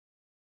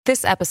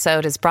This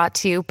episode is brought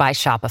to you by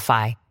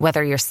Shopify.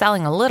 Whether you're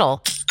selling a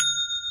little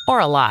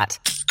or a lot,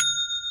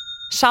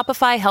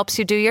 Shopify helps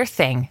you do your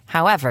thing,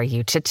 however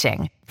you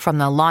cha-ching. From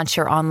the launch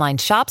your online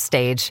shop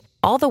stage,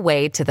 all the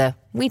way to the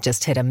we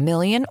just hit 1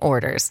 million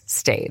orders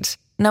stage.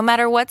 No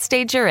matter what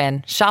stage you're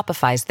in,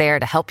 Shopify's there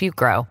to help you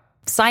grow.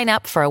 Sign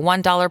up for a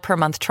 $1 per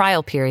month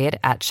trial period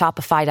at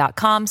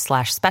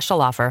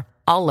shopify.com/special offer,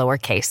 all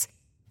lowercase.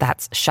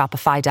 That's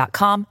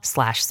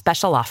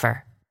shopify.com/special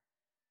offer.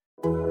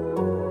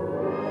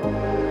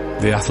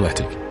 The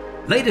Athletic.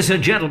 Ladies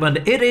and gentlemen,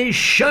 it is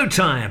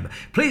showtime.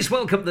 Please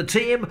welcome the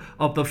team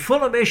of the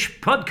Fulhamish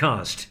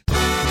podcast.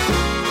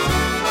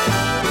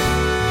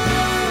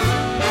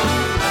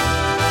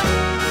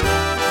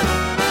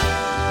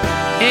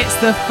 It's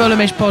the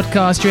Fulhamish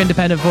podcast, your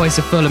independent voice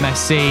of Fulham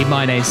SC.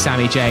 My name's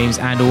Sammy James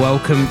and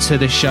welcome to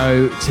the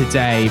show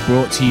today,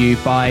 brought to you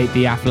by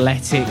The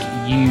Athletic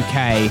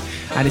UK.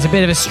 And it's a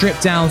bit of a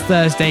stripped down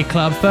Thursday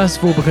club. First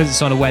of all, because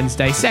it's on a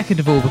Wednesday. Second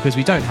of all, because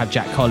we don't have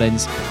Jack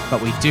Collins,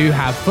 but we do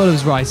have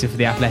Fulham's writer for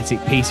The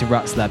Athletic, Peter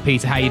Rutzler.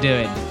 Peter, how you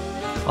doing?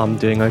 I'm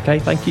doing okay,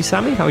 thank you,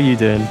 Sammy. How are you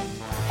doing?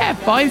 Yeah,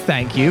 fine,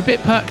 thank you. A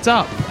bit perked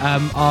up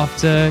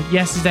after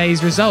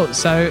yesterday's results.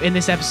 So in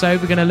this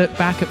episode, we're going to look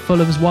back at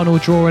Fulham's 1-1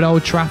 draw at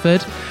Old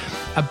Trafford.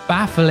 A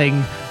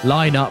baffling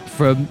lineup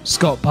from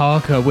Scott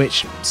Parker,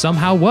 which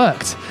somehow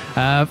worked.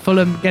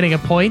 Fulham getting a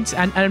point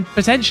and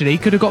potentially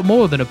could have got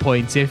more than a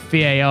point if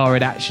VAR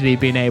had actually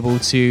been able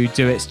to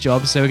do its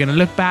job. So we're going to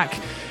look back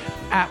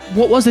at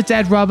what was a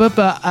dead rubber,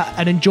 but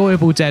an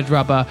enjoyable dead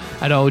rubber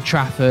at Old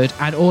Trafford,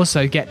 and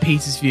also get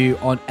Peter's view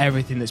on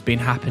everything that's been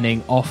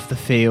happening off the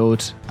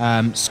field.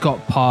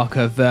 Scott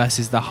Parker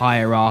versus the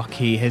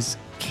hierarchy has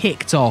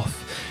kicked off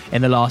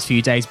in the last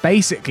few days,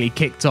 basically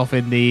kicked off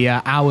in the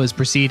hours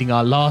preceding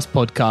our last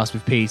podcast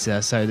with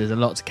Peter, so there's a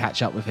lot to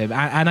catch up with him.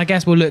 And I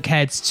guess we'll look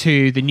ahead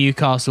to the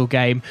Newcastle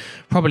game,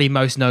 probably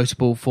most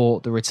notable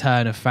for the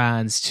return of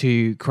fans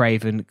to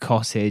Craven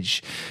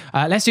Cottage.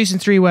 Let's do some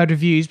 3-word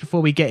reviews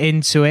before we get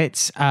into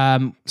it.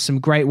 Some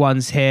great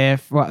ones here.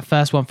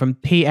 First one from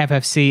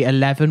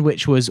PFFC11,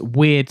 which was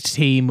weird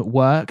team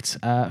worked.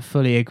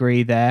 Fully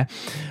agree there.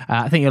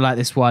 I think you'll like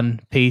this one,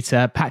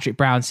 Peter. Patrick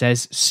Brown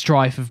says,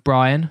 strife of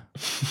Brian.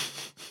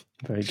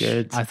 Very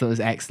good. I thought it was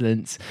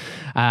excellent.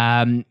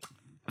 Fulham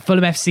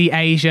FC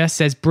Asia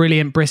says,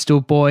 brilliant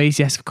Bristol boys.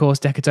 Yes, of course,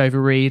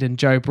 Decadova-Reid and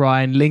Joe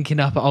Bryan linking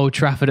up at Old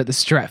Trafford at the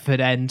Stretford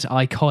end.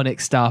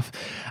 Iconic stuff.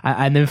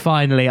 And then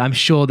finally, I'm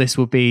sure this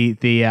will be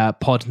the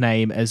pod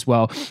name as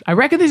well. I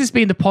reckon this has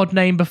been the pod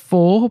name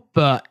before,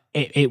 but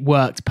it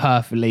worked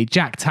perfectly.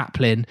 Jack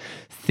Taplin,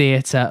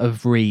 Theatre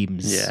of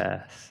Reims.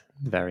 Yes,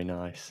 very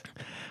nice.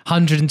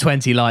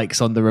 120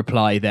 likes on the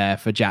reply there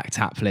for Jack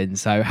Taplin,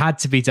 so had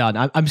to be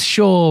done. I'm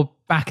sure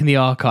back in the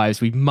archives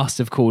we must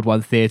have called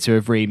one Theatre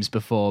of Reims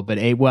before, but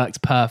it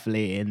worked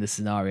perfectly in the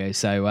scenario,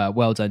 so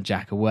well done,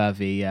 Jack. A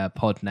worthy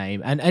pod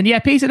name. And yeah,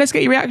 Peter, let's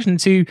get your reaction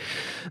to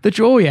the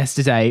draw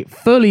yesterday.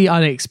 Fully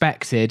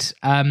unexpected.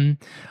 I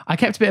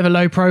kept a bit of a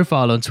low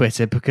profile on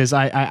Twitter because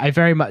I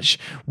very much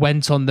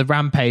went on the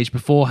rampage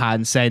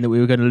beforehand saying that we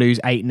were going to lose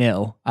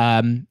 8-0.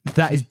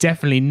 That is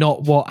definitely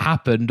not what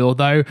happened,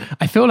 although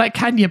I feel like,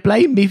 can you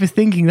blame me for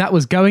thinking that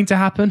was going to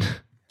happen?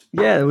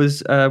 Yeah, it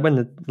was when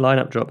the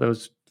lineup dropped, there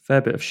was a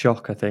fair bit of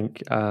shock, I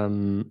think. I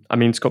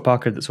mean, Scott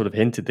Parker that sort of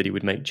hinted that he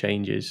would make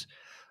changes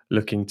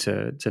looking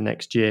to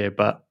next year,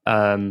 but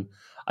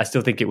I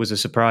still think it was a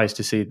surprise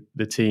to see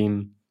the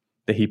team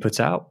that he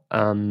put out.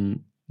 I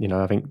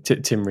think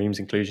Tim Ream's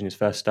inclusion, his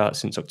first start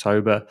since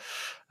October.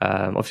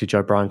 Obviously,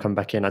 Joe Bryan come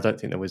back in. I don't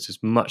think there was as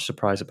much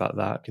surprise about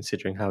that,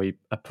 considering how he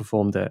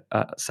performed at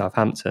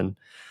Southampton.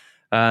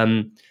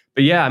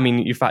 But yeah, I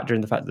mean, you factor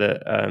in the fact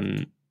that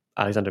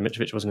Alexander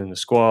Mitrovic wasn't in the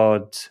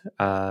squad.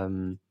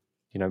 Mario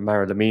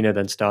Lemina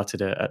then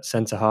started at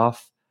centre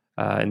half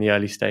in the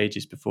early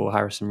stages before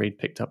Harrison Reed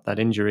picked up that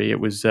injury. It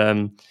was,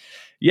 there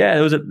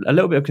was a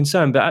little bit of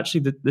concern, but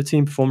actually the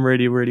team performed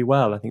really, really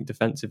well. I think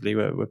defensively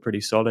we're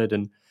pretty solid,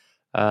 and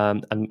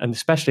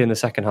especially in the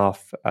second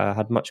half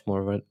had much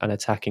more of an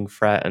attacking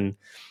threat. And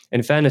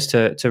in fairness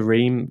to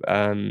Ream,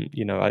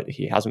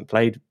 he hasn't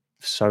played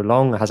so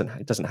long,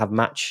 doesn't have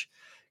match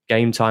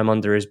game time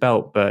under his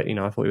belt, but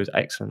I thought he was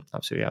excellent,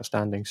 absolutely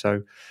outstanding.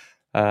 So,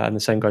 and the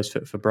same goes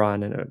for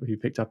Brian, who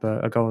picked up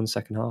a goal in the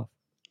second half.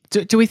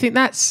 Do we think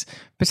that's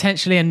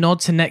potentially a nod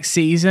to next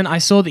season? I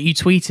saw that you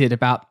tweeted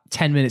about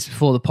 10 minutes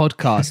before the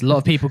podcast, a lot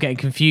of people getting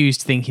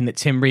confused thinking that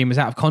Tim Ream was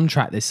out of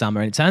contract this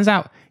summer, and it turns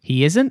out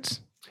he isn't.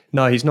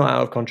 No, he's not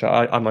out of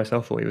contract. I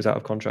myself thought he was out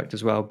of contract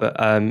as well, but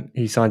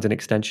he signed an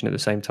extension at the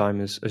same time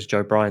as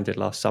Joe Bryan did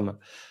last summer.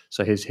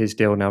 So his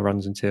deal now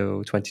runs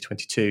until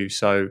 2022.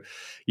 So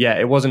yeah,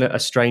 it wasn't a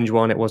strange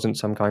one. It wasn't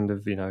some kind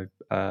of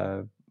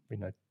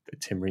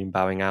Tim Ream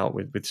bowing out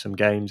with some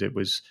games. It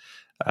was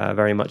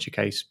very much a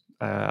case,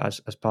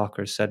 as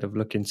Parker has said, of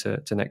looking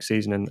to next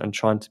season and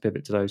trying to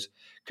pivot to those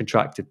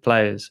contracted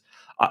players.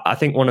 I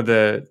think one of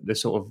the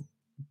sort of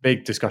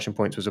big discussion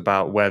points was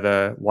about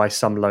why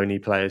some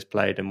loanee players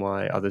played and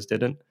why others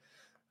didn't.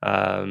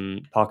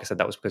 Parker said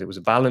that was because it was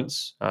a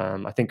balance.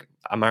 I think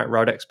Aymeric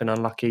Rodek's been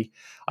unlucky.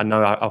 I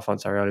know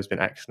Alphonse Areola's been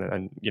excellent,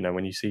 and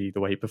when you see the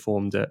way he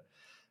performed at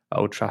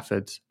Old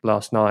Trafford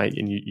last night,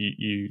 and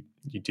you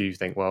do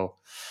think, well,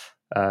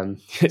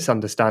 it's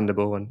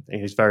understandable, and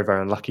he's very,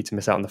 very unlucky to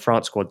miss out on the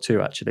France squad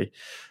too, actually.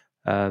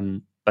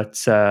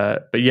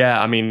 But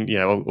yeah, I mean,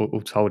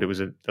 all told, it was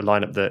a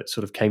lineup that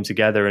sort of came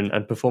together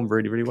and performed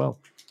really, really well.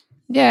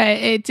 Yeah,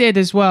 it did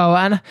as well.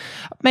 And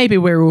maybe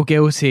we're all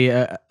guilty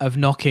of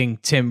knocking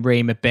Tim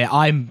Ream a bit.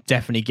 I'm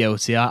definitely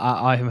guilty.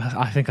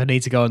 I think I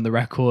need to go on the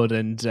record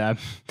and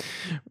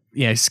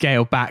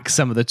scale back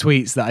some of the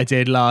tweets that I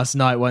did last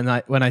night when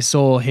I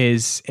saw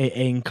his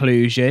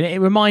inclusion. It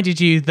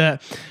reminded you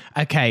that,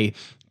 okay,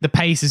 the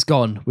pace is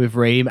gone with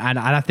Ream, and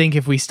I think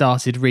if we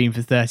started Ream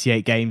for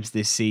 38 games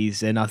this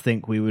season, I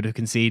think we would have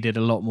conceded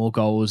a lot more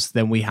goals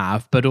than we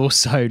have. But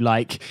also,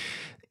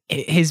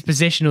 his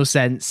positional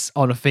sense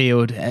on a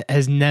field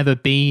has never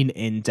been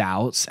in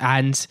doubt,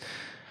 and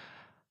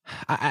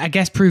I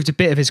guess proved a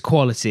bit of his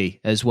quality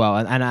as well.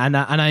 And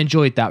I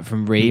enjoyed that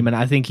from Ream, and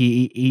I think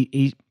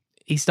he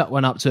stuck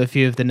one up to a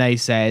few of the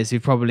naysayers who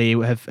probably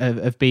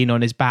have been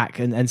on his back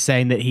and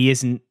saying that he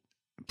isn't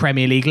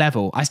Premier League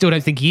level. I still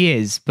don't think he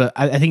is, but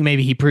I think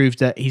maybe he proved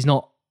that he's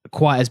not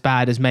quite as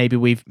bad as maybe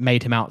we've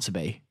made him out to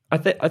be. I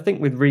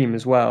think with Ream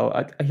as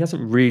well, he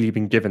hasn't really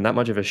been given that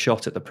much of a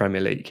shot at the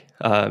Premier League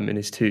in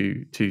his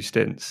two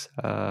stints.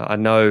 I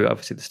know,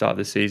 obviously, at the start of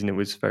the season it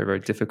was very, very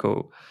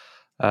difficult.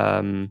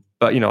 But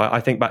I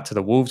think back to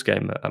the Wolves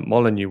game at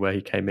Molineux where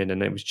he came in,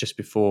 and it was just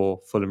before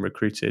Fulham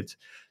recruited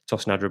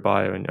Tosin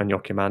Adrabayo and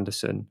Joachim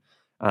Andersen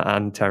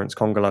and Terence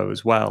Congolo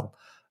as well.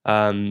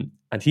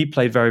 And he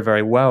played very,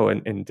 very well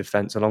in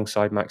defence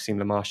alongside Maxime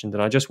Le Marchand.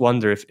 And I just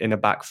wonder if in a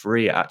back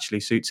three it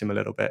actually suits him a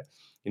little bit.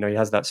 He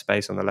has that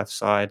space on the left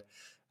side,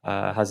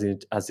 has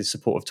the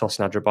support of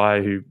Tosin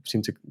Adrabayo, who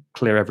seemed to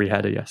clear every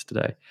header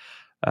yesterday.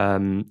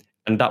 And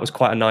that was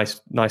quite a nice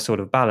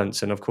sort of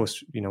balance. And of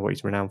course, what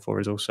he's renowned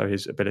for is also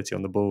his ability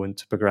on the ball and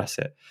to progress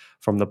it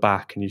from the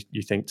back. And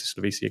you think to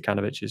Slavisa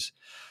Jokanović's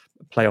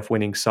playoff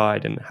winning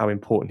side and how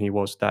important he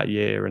was that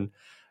year. And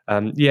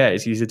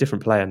he's a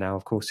different player now.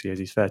 Of course he is.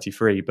 He's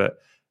 33, but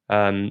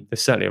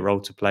there's certainly a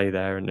role to play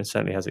there, and it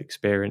certainly has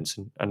experience,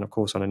 and of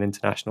course on an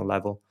international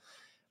level.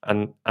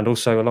 And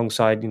also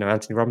alongside,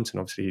 Anthony Robinson,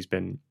 obviously he's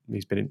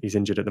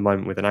injured at the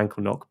moment with an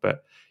ankle knock,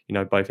 but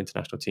both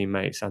international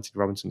teammates. Anthony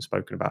Robinson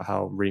spoken about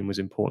how Ream was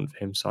important for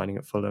him signing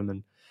at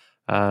Fulham,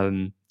 and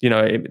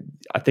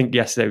I think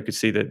yesterday we could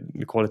see that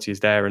the quality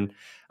is there, and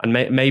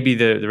maybe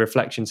the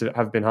reflections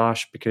have been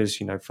harsh because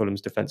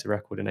Fulham's defensive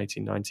record in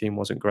 18-19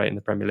 wasn't great in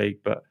the Premier League,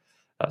 but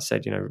that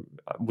said,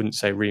 I wouldn't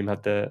say Ream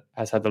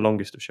has had the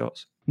longest of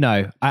shots.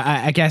 No,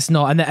 I guess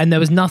not. And there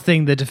was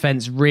nothing the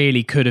defence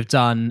really could have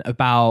done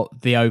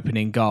about the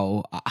opening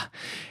goal.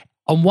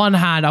 On one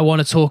hand, I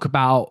want to talk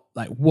about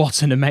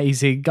what an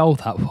amazing goal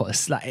that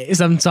was.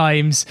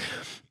 Sometimes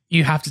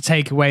you have to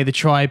take away the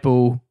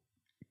tribal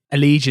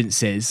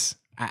allegiances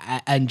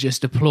and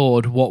just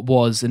applaud what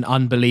was an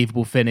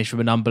unbelievable finish from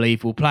an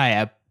unbelievable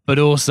player. But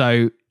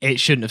also, it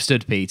shouldn't have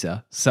stood,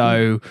 Peter.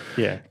 So,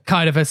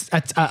 kind of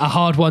a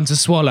hard one to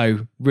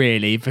swallow,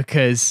 really,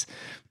 because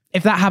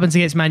if that happens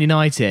against Man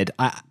United,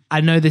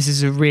 I know this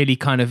is a really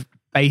kind of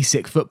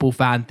basic football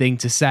fan thing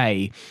to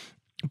say,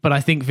 but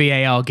I think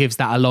VAR gives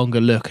that a longer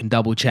look and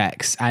double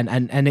checks,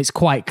 and it's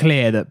quite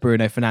clear that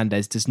Bruno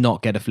Fernandes does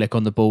not get a flick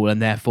on the ball,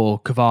 and therefore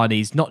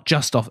Cavani's not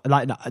just off,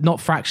 not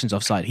fractions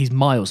offside, he's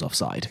miles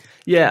offside.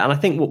 Yeah, and I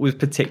think what was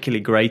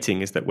particularly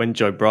grating is that when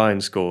Joe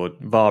Bryan scored,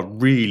 VAR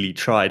really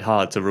tried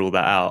hard to rule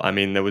that out. I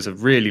mean, there was a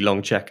really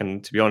long check,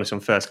 and to be honest, on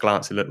first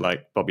glance, it looked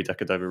like Bobby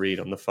Decordova-Reid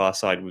on the far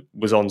side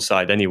was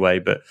onside anyway.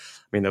 But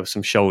I mean, there was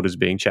some shoulders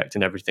being checked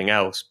and everything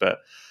else. But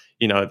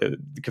the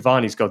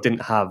Cavani's goal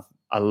didn't have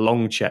a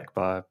long check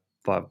by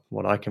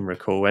what I can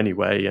recall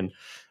anyway. And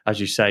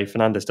as you say,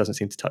 Fernandes doesn't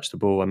seem to touch the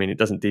ball. I mean, it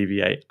doesn't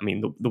deviate. I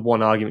mean, the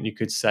one argument you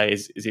could say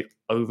is it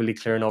overly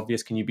clear and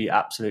obvious? Can you be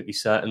absolutely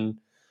certain?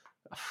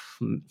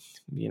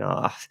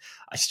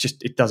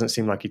 It doesn't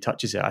seem like he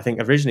touches it. I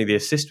think originally the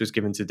assist was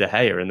given to De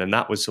Gea, and then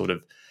that was sort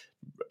of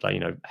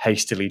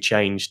hastily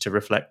changed to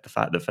reflect the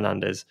fact that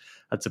Fernandes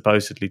had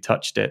supposedly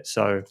touched it.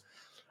 So,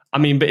 I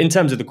mean, but in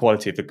terms of the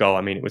quality of the goal,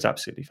 I mean, it was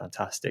absolutely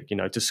fantastic.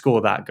 To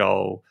score that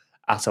goal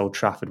at Old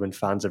Trafford when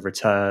fans have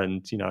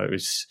returned, it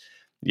was,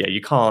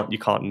 you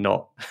can't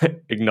not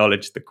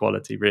acknowledge the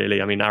quality,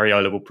 really. I mean,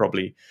 Areola will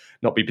probably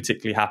not be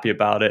particularly happy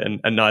about it,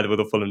 and neither will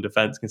the Fulham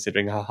defence,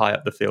 considering how high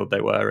up the field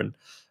they were and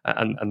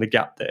the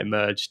gap that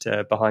emerged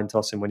behind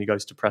Tosin when he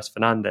goes to press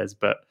Fernandes.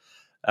 But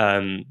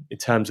in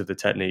terms of the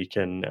technique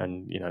and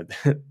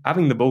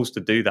having the balls to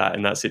do that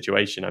in that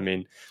situation, I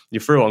mean,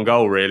 you're through on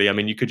goal, really. I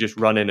mean, you could just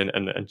run in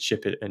and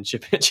chip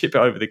it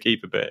over the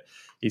keeper, but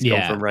he's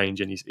gone from range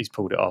and he's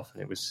pulled it off,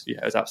 and it was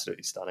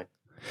absolutely stunning.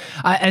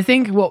 I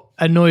think what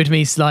annoyed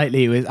me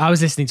slightly was I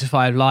was listening to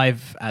Five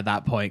Live at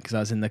that point because I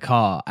was in the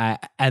car,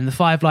 and the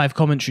Five Live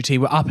commentary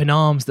team were up in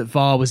arms that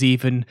VAR was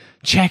even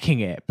checking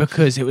it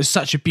because it was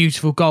such a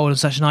beautiful goal and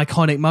such an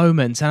iconic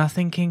moment. And I'm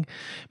thinking,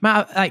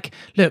 Matt, like,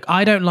 look,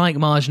 I don't like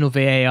marginal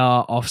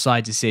VAR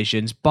offside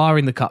decisions,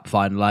 barring the cup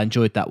final. I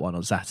enjoyed that one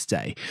on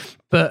Saturday,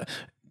 but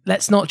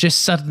let's not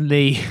just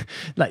suddenly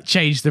like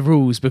change the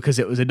rules because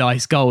it was a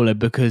nice goal and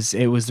because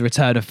it was the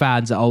return of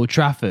fans at Old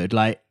Trafford.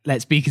 Like,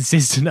 let's be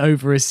consistent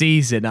over a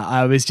season.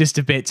 I was just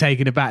a bit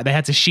taken aback. They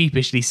had to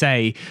sheepishly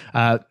say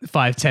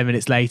 5-10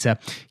 minutes later,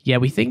 yeah,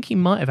 we think he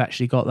might have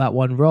actually got that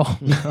one wrong.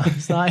 I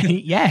was like,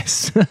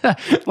 yes.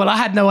 Well, I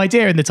had no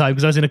idea in the time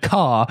because I was in a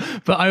car,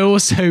 but I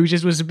also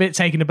just was a bit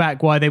taken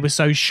aback why they were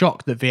so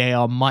shocked that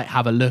VAR might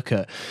have a look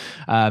at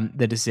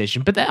the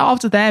decision. But then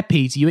after there,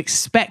 Peter, you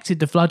expected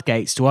the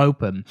floodgates to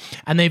open,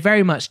 and they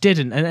very much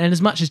didn't. And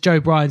as much as Joe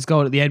Bryan's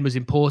goal at the end was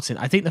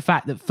important, I think the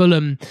fact that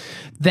Fulham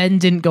then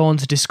didn't go on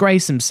to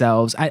disgrace themselves,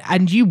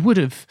 and you would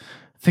have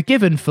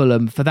forgiven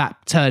Fulham for that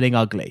turning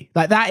ugly.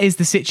 Like, that is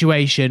the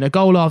situation. A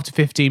goal after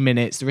 15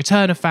 minutes, the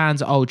return of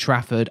fans at Old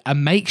Trafford, a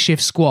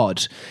makeshift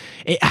squad.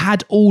 It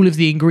had all of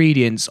the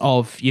ingredients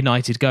of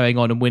United going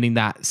on and winning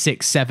that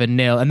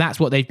 6-7-0, and that's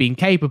what they've been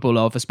capable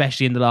of,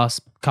 especially in the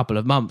last couple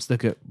of months.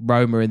 Look at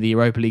Roma in the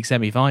Europa League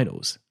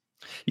semi-finals.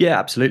 Yeah,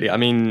 absolutely. I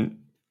mean,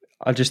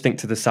 I just think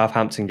to the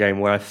Southampton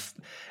game where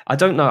I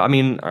don't know. I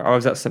mean, I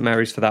was at St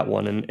Mary's for that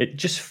one, and it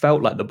just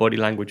felt like the body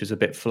language was a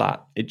bit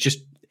flat. It just,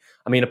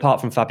 I mean, apart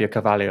from Fabio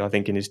Carvalho, I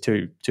think in his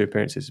two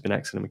appearances has been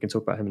excellent. We can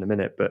talk about him in a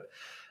minute, but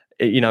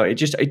it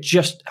just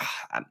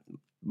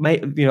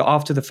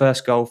after the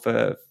first goal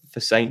for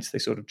Saints, they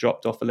sort of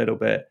dropped off a little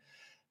bit,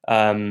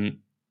 and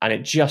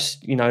it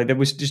just, there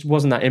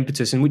wasn't that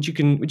impetus, and which you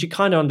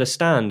kind of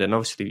understand. And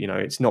obviously,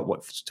 it's not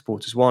what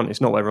supporters want.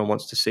 It's not what everyone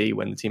wants to see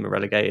when the team are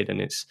relegated,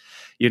 and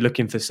you're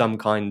looking for some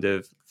kind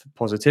of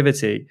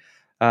positivity.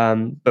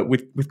 But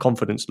with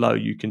confidence low,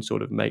 you can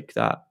sort of make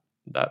that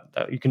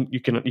you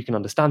can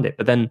understand it.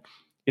 But then,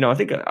 I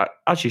think,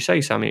 as you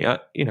say, Sammy,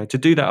 to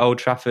do that at Old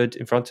Trafford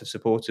in front of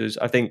supporters,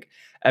 I think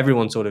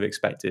everyone sort of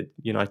expected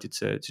United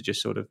to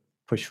just sort of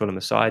push Fulham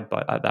aside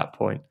at that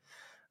point.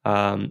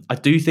 I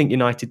do think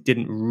United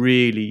didn't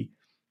really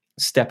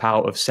step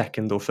out of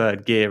second or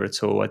third gear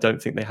at all. I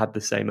don't think they had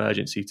the same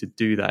urgency to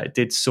do that. It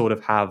did sort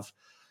of have,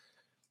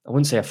 I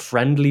wouldn't say a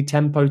friendly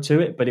tempo to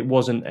it, but it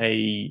wasn't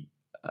a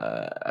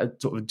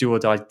sort of do or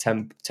die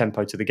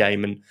tempo to the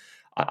game. And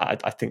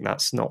I think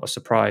that's not a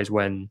surprise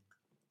when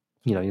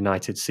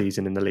United's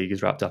season in the league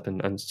is wrapped up,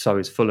 and so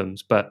is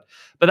Fulham's. But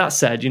that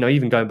said,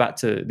 even going back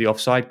to the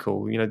offside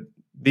call,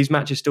 these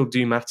matches still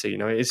do matter.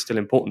 It is still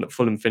important that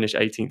Fulham finish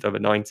 18th over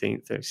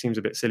 19th. It seems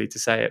a bit silly to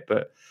say it,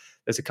 but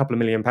there's a couple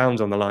of £1 million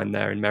on the line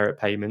there in merit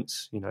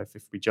payments.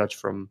 If we judge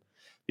from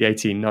the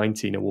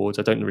 18-19 awards,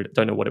 I don't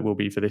know what it will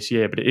be for this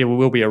year, but it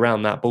will be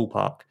around that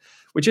ballpark,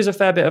 which is a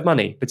fair bit of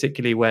money,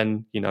 particularly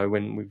when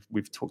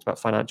we've talked about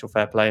financial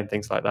fair play and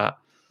things like that.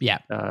 Yeah.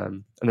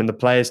 And then the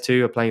players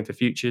too are playing for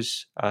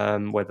futures,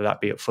 whether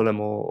that be at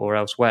Fulham or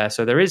elsewhere.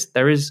 So there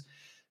is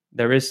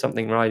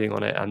something riding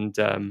on it,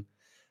 and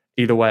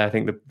either way, I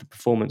think the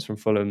performance from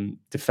Fulham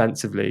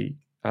defensively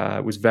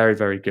was very,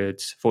 very good.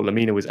 I thought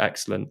Lamina was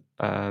excellent.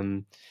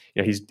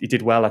 He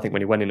did well, I think,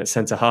 when he went in at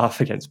centre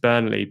half against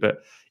Burnley, but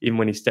even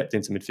when he stepped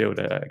into midfield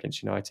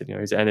against United,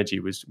 his energy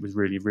was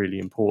really, really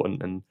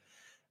important.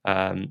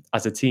 And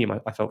as a team,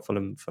 I felt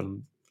Fulham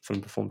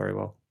performed very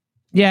well.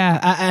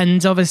 Yeah,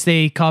 and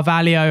obviously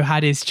Carvalho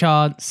had his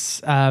chance,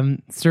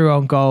 through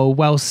on goal,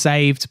 well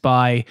saved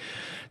by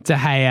De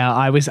Gea.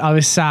 I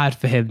was sad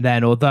for him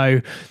then,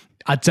 although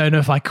I don't know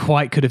if I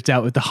quite could have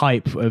dealt with the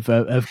hype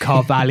of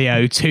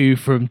Carvalho 2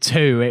 from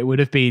 2. It would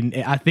have been,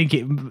 I think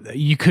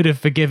you could have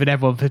forgiven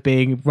everyone for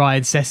being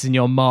Ryan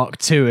Sessegnon Mark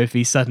II if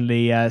he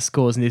suddenly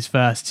scores in his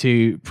first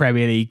 2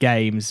 Premier League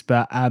games.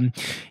 But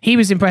he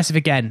was impressive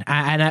again.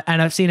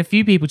 And I've seen a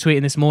few people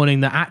tweeting this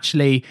morning that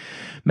actually,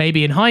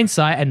 maybe in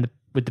hindsight and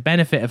with the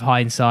benefit of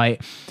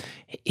hindsight,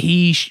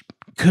 he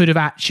could have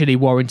actually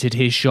warranted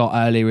his shot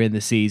earlier in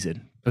the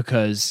season,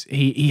 because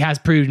he has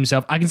proved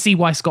himself. I can see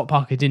why Scott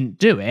Parker didn't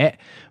do it,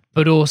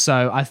 but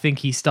also I think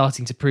he's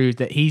starting to prove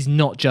that he's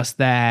not just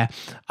there,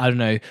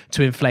 to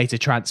inflate a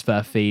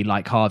transfer fee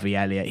like Harvey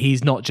Elliott.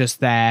 He's not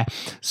just there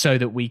so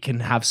that we can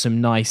have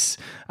some nice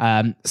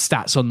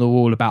stats on the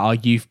wall about our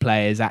youth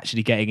players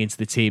actually getting into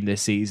the team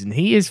this season.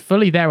 He is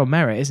fully there on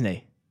merit, isn't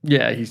he?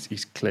 Yeah,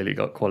 he's clearly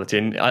got quality,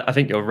 and I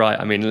think you're right.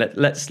 I mean,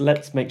 let's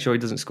make sure he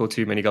doesn't score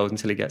too many goals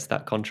until he gets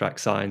that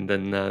contract signed,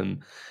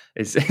 and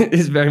is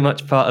very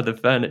much part of the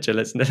furniture.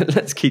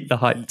 Let's keep the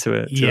hype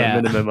to a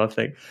minimum, I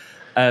think.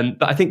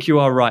 But I think you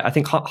are right. I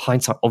think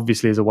hindsight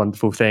obviously is a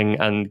wonderful thing,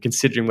 and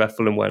considering where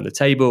Fulham were on the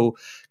table,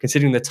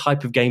 considering the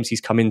type of games he's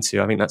come into,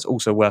 I think that's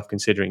also worth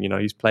considering.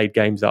 He's played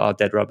games that are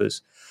dead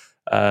rubbers.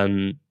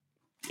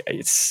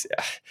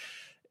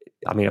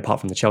 I mean, apart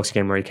from the Chelsea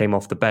game where he came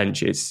off the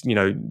bench, it's,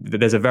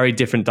 there's a very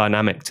different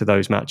dynamic to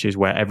those matches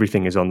where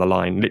everything is on the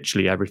line,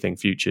 literally everything,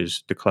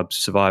 futures, the club's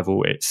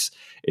survival. It's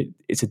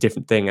a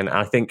different thing. And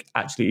I think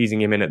actually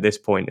easing him in at this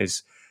point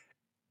is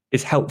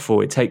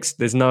helpful.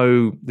 There's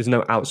no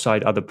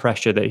outside other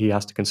pressure that he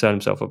has to concern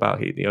himself about.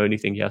 The only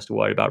thing he has to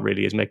worry about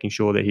really is making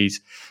sure that he's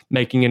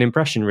making an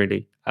impression,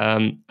 really.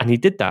 And he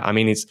did that. I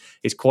mean,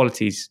 his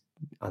qualities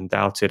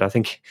undoubted. I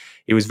think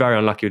he was very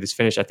unlucky with his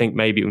finish. I think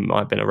maybe it might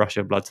have been a rush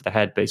of blood to the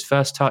head, but his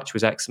first touch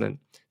was excellent.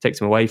 Takes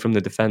him away from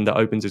the defender,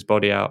 opens his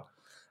body out,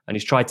 and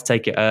he's tried to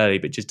take it early,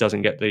 but just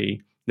doesn't get the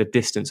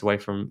distance away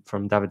from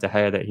David De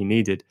Gea that he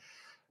needed.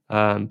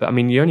 But I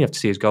mean, you only have to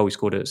see his goal he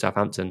scored at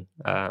Southampton,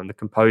 the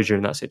composure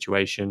in that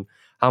situation.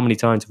 How many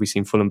times have we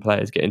seen Fulham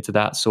players get into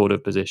that sort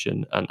of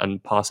position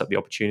and pass up the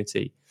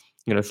opportunity?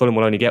 Fulham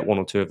will only get one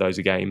or two of those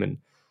a game, and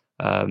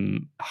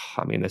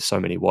I mean, there's so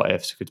many what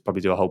ifs. We could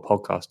probably do a whole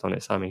podcast on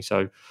it, Sammy.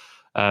 So,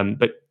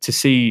 but to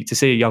see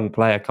a young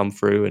player come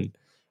through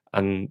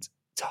and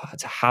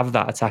to have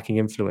that attacking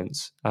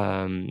influence,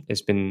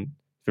 it's been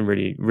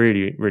really,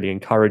 really, really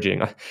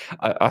encouraging.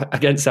 I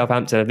against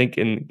Southampton, I think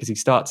because he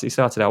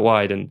started out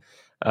wide, and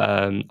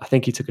I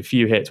think he took a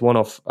few hits, one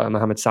off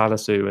Mohamed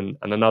Salisu and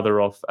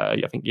another off I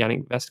think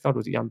Yannick Vestergaard,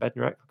 was it Jan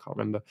Bednarek? I can't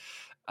remember.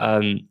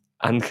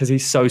 And because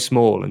he's so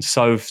small and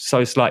so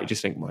slight, you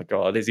just think, my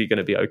God, is he going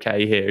to be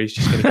okay here? He's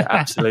just going to get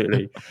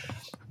absolutely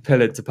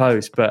pillared to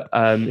post. But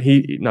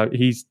he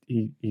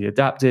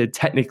adapted.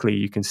 Technically,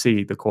 you can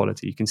see the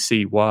quality. You can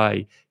see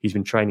why he's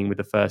been training with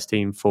the first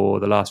team for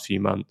the last few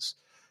months.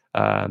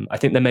 I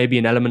think there may be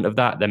an element of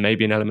that. There may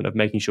be an element of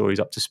making sure he's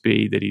up to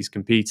speed, that he's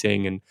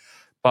competing. And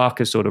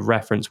Barker's sort of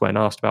reference when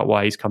asked about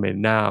why he's come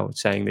in now,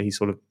 saying that he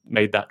sort of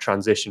made that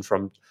transition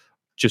from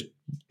just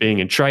being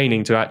in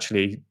training to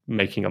actually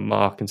making a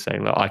mark and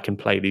saying, look, I can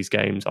play these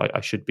games.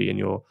 I should be in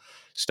your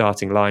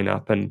starting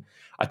lineup. And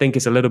I think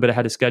it's a little bit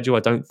ahead of schedule. I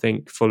don't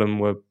think Fulham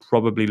were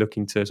probably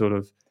looking to sort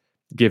of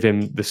give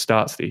him the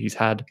starts that he's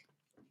had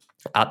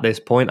at this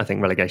point. I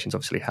think relegation's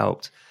obviously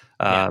helped.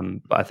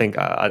 But I think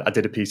I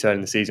did a piece early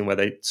in the season where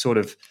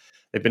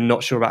they've been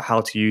not sure about how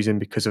to use him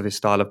because of his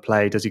style of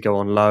play. Does he go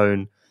on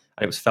loan?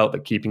 And it was felt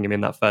that keeping him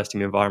in that first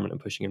team environment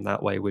and pushing him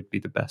that way would be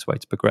the best way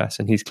to progress.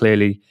 And he's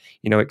clearly,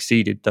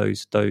 exceeded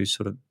those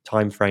sort of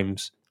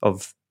timeframes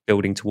of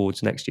building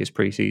towards next year's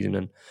pre-season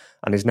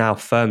and is now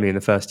firmly in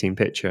the first team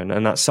picture.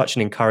 And that's such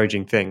an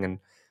encouraging thing. And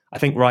I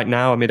think right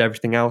now, amid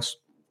everything else,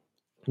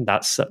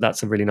 that's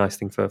a really nice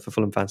thing for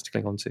Fulham fans to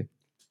cling on to.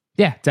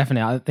 Yeah,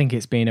 definitely. I think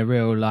it's been a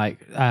real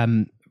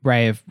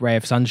ray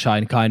of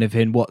sunshine kind of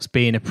in what's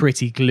been a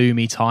pretty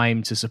gloomy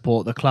time to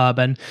support the club.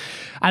 And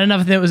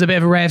another thing that was a bit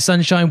of a ray of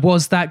sunshine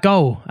was that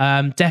goal.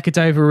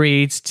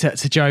 Decordova-Reid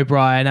to Joe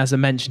Bryan, as I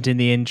mentioned in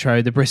the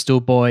intro, the Bristol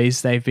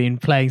boys, they've been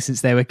playing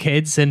since they were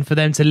kids, and for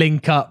them to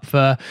link up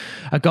for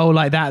a goal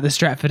like that at the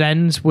Stretford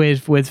end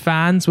with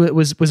fans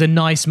was a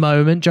nice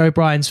moment. Joe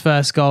Bryan's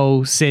first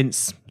goal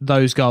since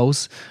those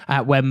goals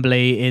at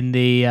Wembley in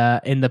the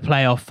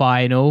playoff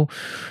final.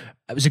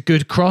 It was a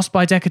good cross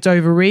by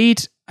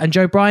Decordova-Reid, and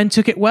Joe Bryan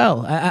took it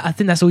well. I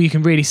think that's all you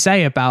can really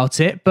say about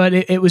it, but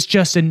it was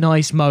just a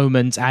nice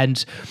moment.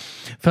 And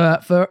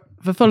for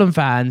Fulham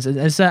fans,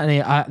 and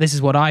certainly this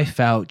is what I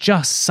felt,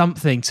 just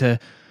something to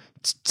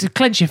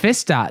clench your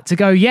fist at, to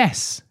go,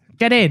 yes,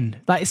 get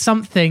in. Like, it's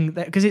something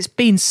that, because it's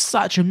been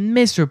such a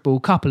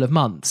miserable couple of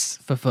months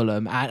for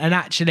Fulham. And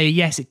actually,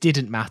 yes, it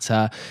didn't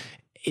matter.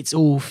 It's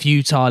all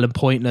futile and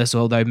pointless,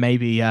 although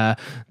maybe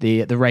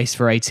the race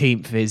for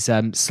 18th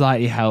is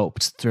slightly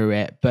helped through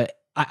it. But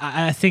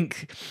I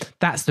think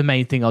that's the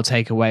main thing I'll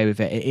take away with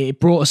it. It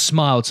brought a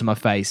smile to my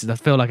face. I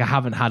feel like I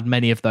haven't had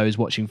many of those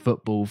watching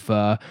football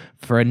for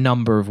a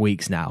number of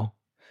weeks now.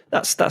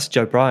 That's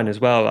Joe Bryan as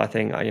well. I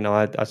think,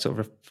 I sort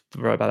of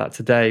wrote about that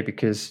today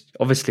because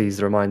obviously he's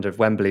a reminder of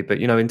Wembley, but,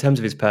 in terms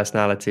of his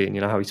personality and,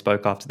 how he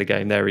spoke after the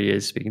game, there he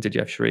is speaking to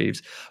Jeff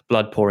Shreves,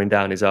 blood pouring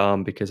down his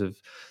arm because of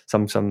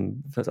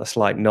a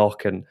slight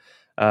knock, and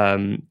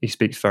he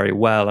speaks very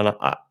well. And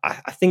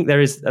I think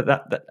there is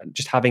that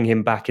just having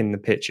him back in the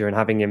picture and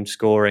having him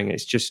scoring,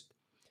 it's just,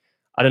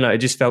 I don't know, it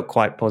just felt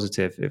quite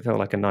positive. It felt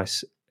like a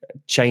nice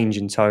change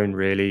in tone,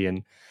 really.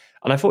 And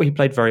I thought he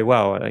played very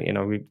well.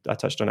 I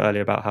touched on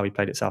earlier about how he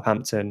played at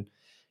Southampton.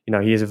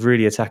 He is a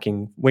really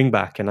attacking wing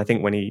back, and I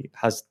think when he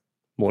has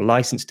more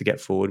license to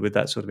get forward with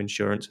that sort of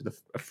insurance with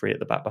a free at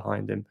the back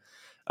behind him,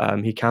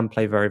 he can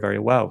play very, very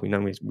well.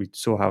 We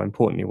saw how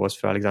important he was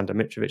for Alexander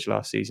Mitrovic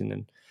last season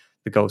and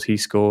the goals he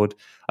scored.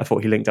 I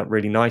thought he linked up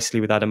really nicely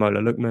with Ademola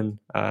Lookman.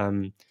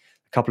 A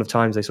couple of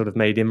times they sort of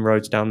made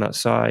inroads down that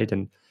side,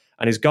 and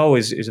his goal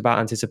is about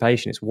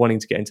anticipation. It's wanting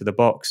to get into the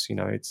box.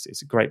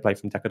 It's a great play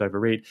from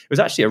Decordova-Reid. It was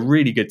actually a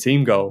really good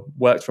team goal.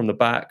 Worked from the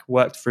back,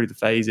 worked through the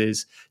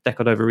phases.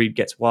 Decordova-Reid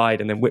gets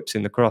wide and then whips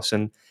in the cross,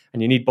 and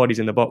you need bodies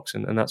in the box,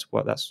 and that's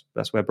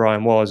where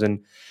Bryan was. And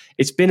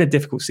it's been a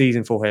difficult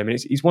season for him. And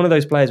he's one of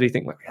those players where you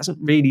think, well, he hasn't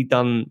really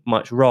done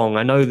much wrong.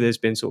 I know there's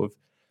been sort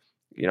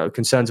of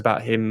concerns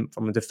about him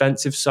from the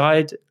defensive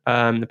side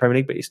in the Premier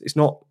League, but it's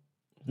not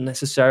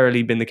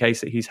necessarily been the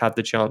case that he's had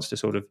the chance to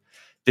sort of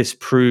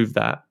disprove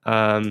that.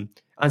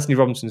 Anthony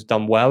Robinson's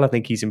done well. I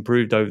think he's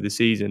improved over the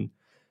season,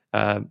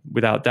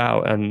 without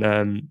doubt.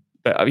 And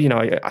but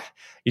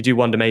you do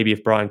wonder maybe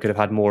if Bryan could have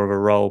had more of a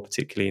role,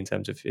 particularly in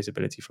terms of his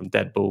ability from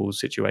dead balls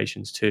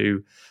situations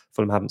too.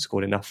 Fulham haven't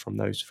scored enough from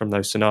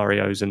those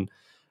scenarios, and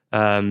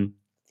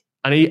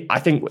I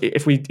think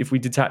if we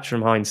detach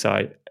from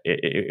hindsight,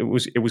 it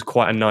was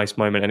quite a nice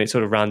moment, and it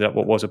sort of rounded up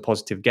what was a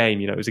positive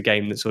game. It was a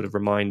game that sort of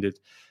reminded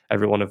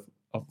everyone of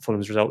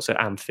Fulham's results at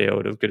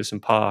Anfield, of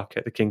Goodison Park,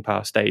 at the King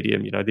Power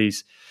Stadium.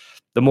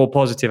 The more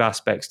positive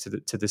aspects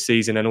to the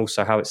season, and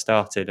also how it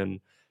started, and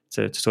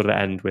to sort of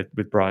end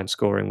with Bryan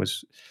scoring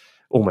was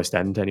almost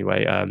end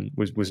anyway.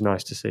 Was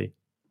nice to see.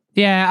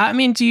 Yeah, I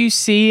mean, do you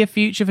see a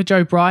future for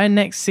Joe Bryan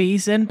next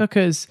season?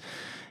 Because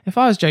if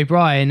I was Joe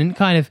Bryan and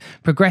kind of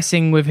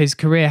progressing with his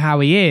career how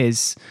he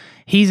is,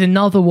 he's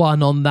another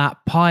one on that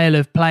pile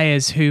of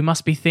players who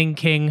must be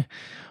thinking,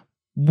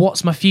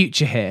 what's my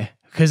future here?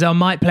 Because I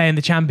might play in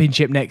the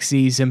Championship next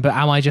season, but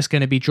am I just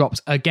going to be dropped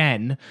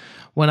again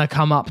when I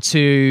come up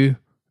to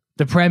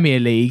the Premier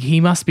League? He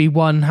must be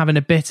one having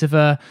a bit of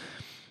a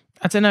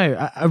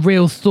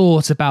real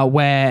thought about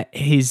where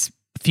his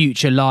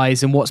future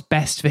lies and what's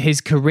best for his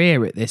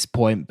career at this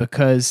point,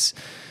 because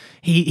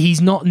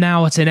he's not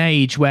now at an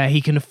age where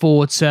he can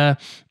afford to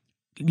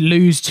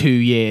lose 2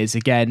 years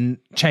again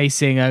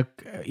chasing an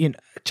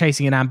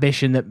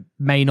ambition that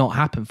may not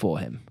happen for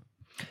him.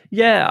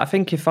 Yeah, I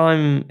think if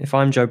I'm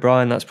Joe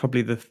Bryan, that's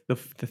probably the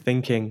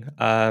thinking.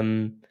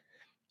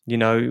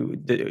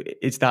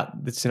 Is that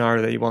the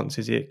scenario that he wants?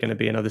 Is it going to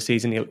be another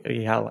season?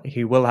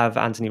 He will have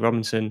Anthony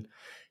Robinson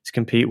to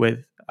compete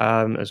with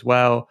as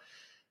well.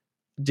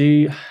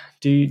 Do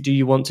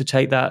you want to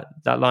take that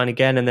line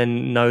again and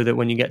then know that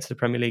when you get to the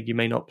Premier League you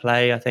may not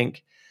play? I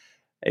think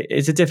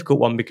it's a difficult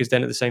one, because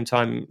then at the same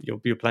time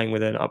you're playing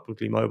with an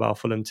upwardly mobile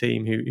Fulham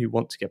team who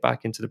want to get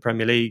back into the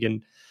Premier League,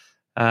 and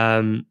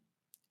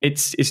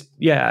it's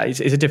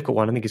a difficult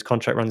one. I think his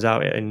contract runs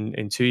out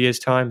in 2 years'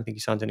 time. I think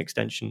he signed an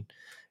extension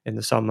in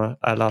the summer,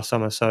 last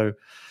summer. So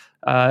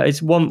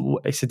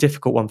it's a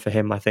difficult one for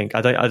him. I think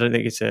I don't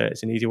think it's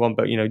an easy one,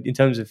 but in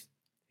terms of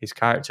his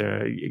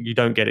character, you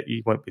don't get it.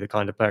 He won't be the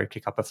kind of player who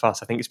kick up a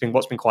fuss. I think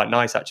what's been quite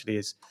nice actually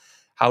is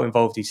how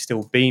involved he's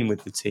still been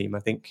with the team. I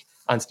think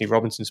Anthony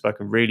Robinson's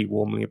spoken really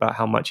warmly about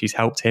how much he's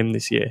helped him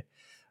this year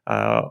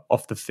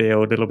off the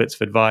field, little bits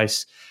of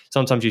advice.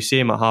 Sometimes you see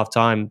him at half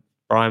time,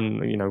 Bryan,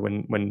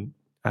 when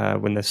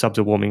the subs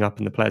are warming up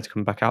and the players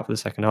come back out for the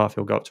second half,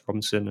 he'll go up to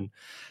Robinson and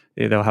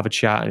they'll have a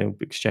chat and he'll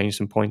exchange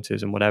some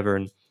pointers and whatever.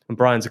 And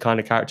Bryan's the kind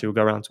of character who'll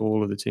go around to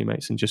all of the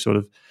teammates and just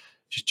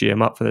G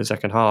him up for the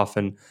second half.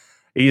 And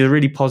he's a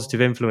really positive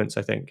influence,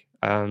 I think.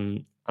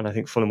 And I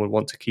think Fulham would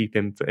want to keep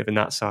him in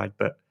that side.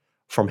 But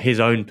from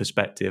his own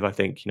perspective, I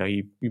think,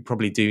 you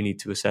probably do need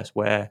to assess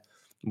where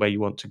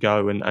you want to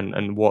go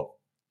and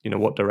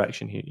what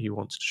direction he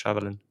wants to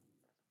travel in.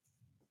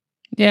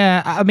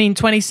 Yeah, I mean,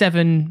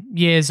 27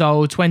 years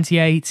old,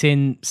 28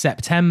 in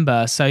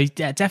September. So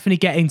definitely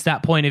getting to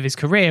that point of his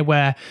career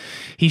where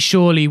he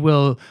surely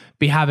will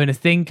be having to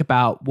think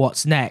about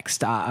what's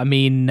next. I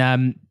mean,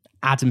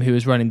 Adam, who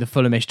was running the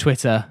Fulhamish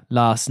Twitter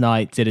last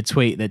night, did a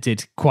tweet that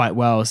did quite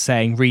well,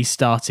 saying,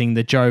 restarting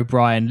the Joe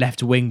Bryan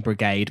left wing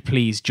brigade,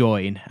 please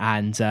join.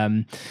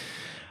 And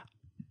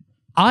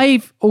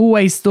I've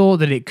always thought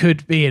that it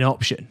could be an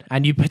option,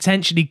 and you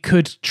potentially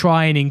could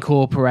try and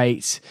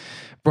incorporate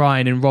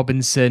Bryan and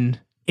Robinson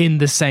in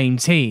the same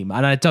team.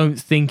 And I don't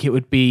think it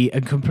would be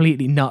a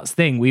completely nuts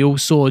thing. We all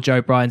saw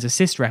Joe Bryan's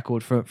assist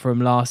record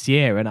from last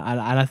year, and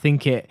I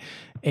think it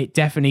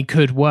definitely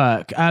could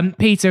work.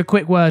 Peter, a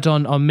quick word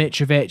on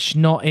Mitrovic,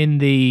 not in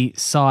the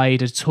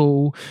side at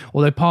all,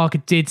 although Parker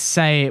did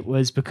say it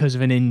was because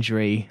of an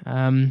injury.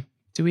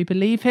 Do we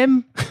believe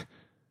him?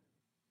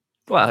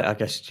 Well, I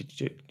guess,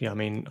 I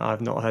mean,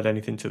 I've not heard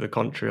anything to the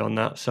contrary on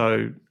that.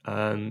 So,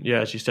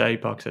 as you say,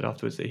 Parker said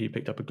afterwards that he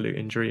picked up a glute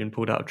injury and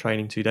pulled out of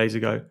training 2 days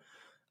ago.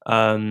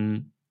 I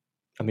mean,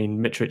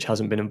 Mitrovic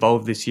hasn't been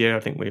involved this year. I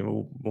think we've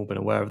all been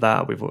aware of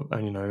that.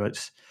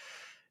 It's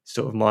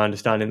sort of my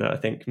understanding that I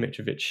think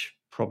Mitrovic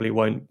probably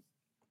won't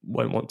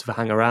want to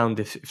hang around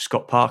if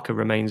Scott Parker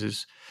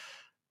remains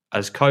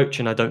as coach,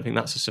 and I don't think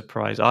that's a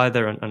surprise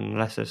either,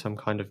 unless there's some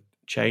kind of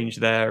change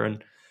there.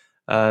 And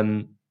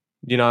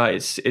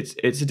it's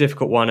a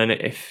difficult one, and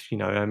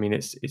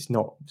it's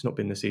not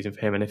been the season for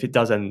him. And if it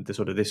does end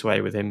this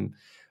way, with him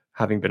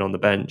having been on the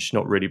bench,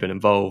 not really been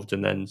involved,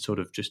 and then sort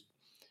of just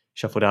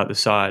shuffled out the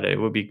side, it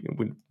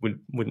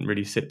wouldn't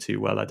really sit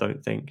too well, I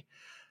don't think.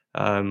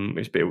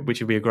 Which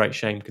would be a great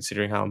shame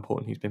considering how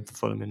important he's been for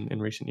Fulham in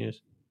recent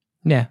years.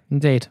 Yeah,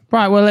 indeed.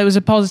 Right, well, it was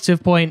a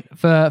positive point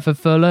for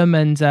Fulham,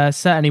 and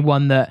certainly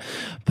one that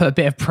put a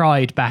bit of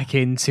pride back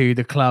into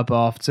the club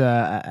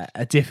after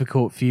a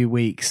difficult few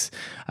weeks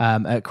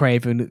at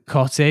Craven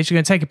Cottage. We're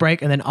going to take a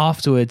break, and then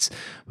afterwards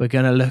we're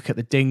going to look at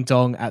the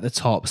ding-dong at the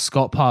top,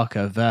 Scott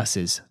Parker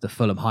versus the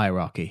Fulham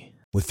hierarchy.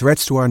 With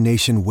threats to our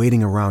nation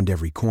waiting around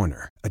every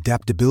corner,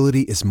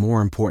 adaptability is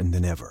more important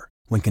than ever.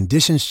 When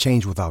conditions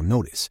change without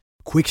notice,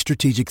 Quick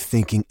strategic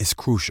thinking is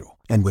crucial,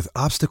 and with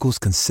obstacles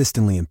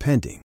consistently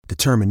impending,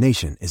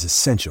 determination is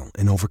essential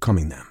in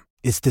overcoming them.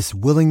 It's this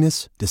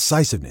willingness,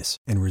 decisiveness,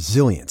 and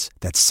resilience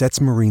that sets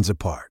Marines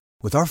apart.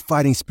 With our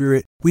fighting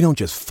spirit, we don't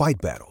just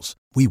fight battles,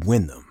 we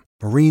win them.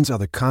 Marines are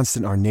the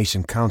constant our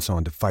nation counts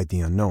on to fight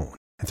the unknown,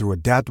 and through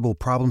adaptable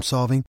problem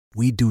solving,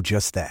 we do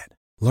just that.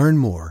 Learn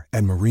more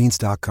at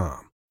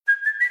marines.com.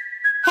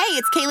 Hey,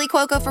 it's Kaylee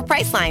Cuoco for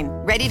Priceline.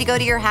 Ready to go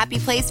to your happy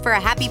place for a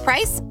happy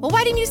price? Well,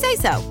 why didn't you say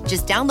so?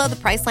 Just download the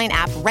Priceline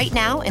app right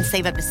now and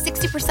save up to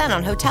 60%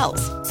 on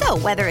hotels. So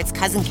whether it's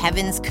Cousin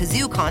Kevin's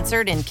Kazoo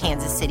Concert in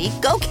Kansas City,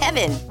 go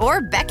Kevin,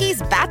 or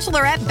Becky's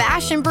Bachelorette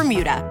Bash in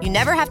Bermuda, you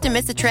never have to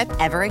miss a trip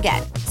ever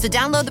again. So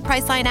download the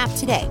Priceline app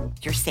today.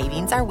 Your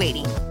savings are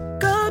waiting.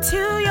 Go to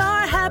your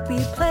happy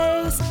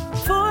place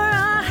for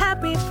a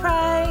happy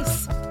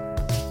price.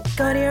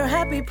 Go to your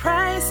happy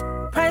price,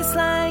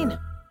 Priceline.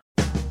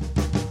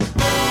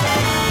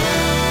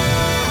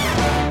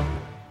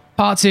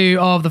 Part 2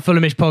 of the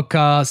Fulhamish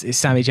podcast. It's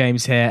Sammy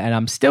James here, and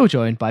I'm still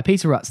joined by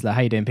Peter Rutzler. How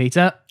you doing,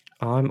 Peter?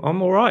 I'm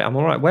all right. I'm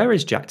all right. Where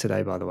is Jack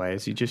today, by the way?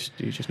 Is he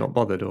just not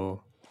bothered,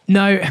 or?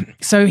 No,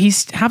 so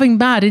he's having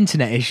bad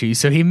internet issues.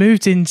 So he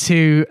moved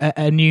into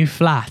a new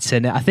flat,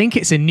 and I think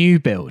it's a new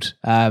build.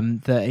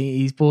 That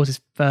he's bought his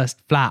first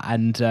flat,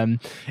 and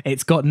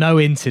it's got no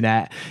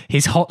internet.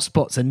 His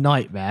hotspot's a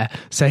nightmare.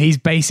 So he's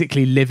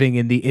basically living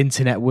in the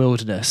internet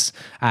wilderness,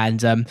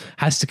 and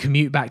has to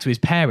commute back to his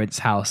parents'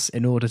 house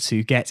in order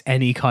to get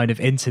any kind of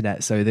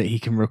internet, so that he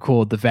can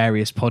record the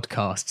various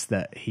podcasts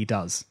that he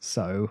does.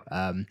 So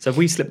have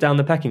we slipped down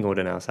the pecking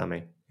order now,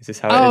 Sammy? Is this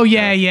how Oh it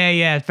is?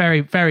 yeah. Very,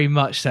 very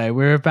much so.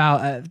 We're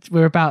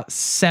about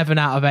 7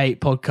 out of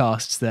 8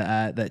 podcasts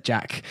that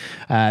Jack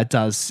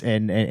does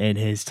in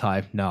his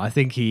time. No, I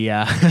think he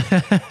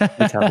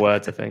Let's have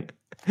words, I think.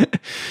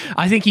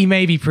 I think he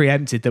maybe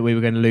preempted that we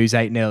were going to lose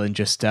 8-0 and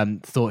just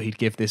thought he'd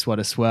give this one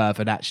a swerve,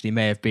 and actually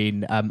may have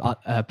been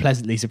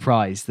pleasantly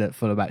surprised that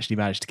Fulham actually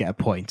managed to get a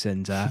point,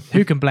 and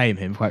who can blame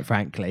him, quite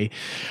frankly.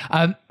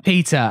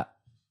 Peter,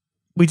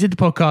 we did the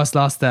podcast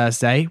last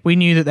Thursday. We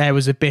knew that there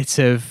was a bit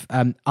of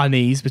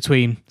unease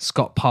between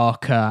Scott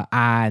Parker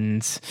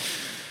and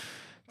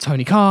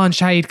Tony Khan,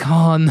 Shahid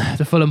Khan,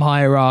 the Fulham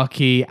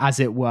hierarchy, as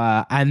it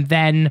were. And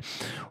then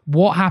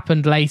what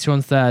happened later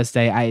on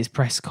Thursday at his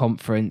press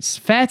conference,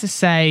 fair to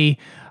say,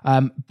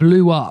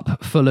 blew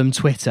up Fulham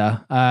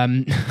Twitter.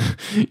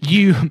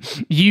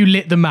 You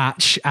lit the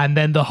match, and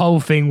then the whole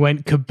thing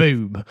went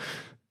kaboom.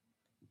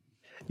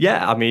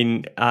 Yeah, I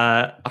mean,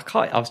 I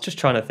was just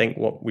trying to think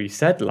what we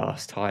said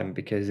last time,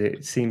 because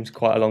it seems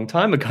quite a long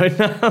time ago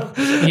now.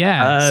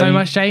 Yeah, so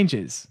much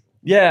changes.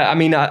 Yeah, I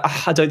mean,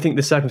 I don't think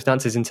the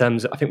circumstances in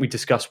terms I think we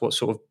discussed what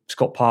sort of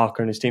Scott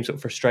Parker and his team sort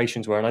of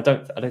frustrations were, and I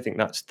don't think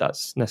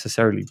that's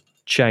necessarily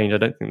changed. I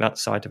don't think that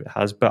side of it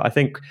has, but I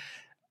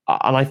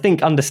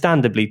think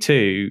understandably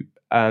too,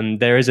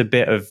 there is a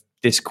bit of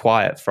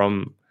disquiet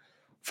from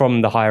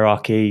the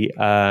hierarchy.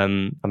 I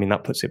mean,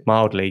 that puts it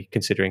mildly,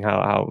 considering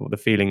how the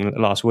feeling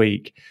last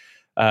week.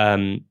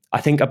 I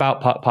think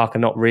about Parker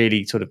not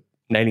really sort of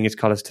nailing his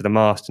colours to the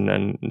mast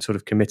and sort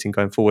of committing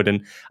going forward,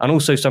 and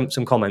also some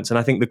comments. And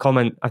I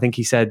think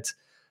he said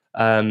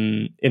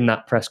in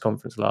that press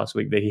conference last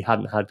week that he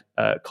hadn't had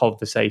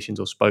conversations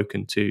or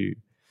spoken to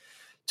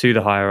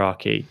the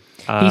hierarchy.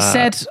 He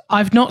said,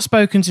 I've not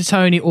spoken to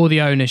Tony or the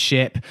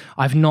ownership.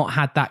 I've not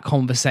had that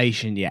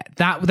conversation yet.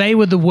 They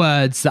were the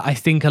words that I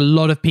think a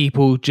lot of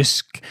people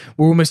just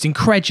were almost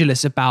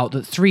incredulous about,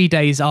 that 3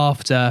 days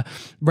after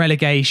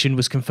relegation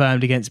was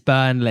confirmed against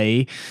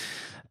Burnley,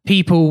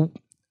 people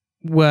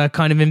were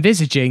kind of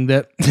envisaging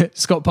that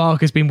Scott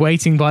Parker's been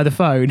waiting by the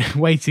phone,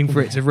 waiting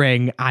for it to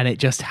ring, and it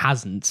just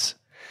hasn't.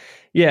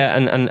 Yeah,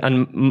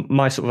 and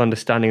my sort of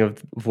understanding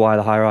of why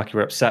the hierarchy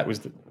were upset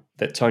was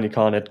that Tony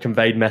Khan had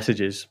conveyed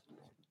messages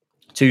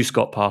to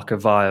Scott Parker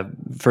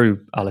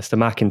through Alistair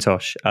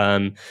McIntosh.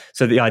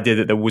 So the idea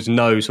that there was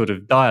no sort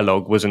of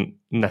dialogue wasn't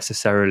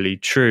necessarily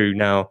true.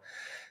 Now,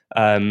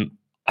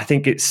 I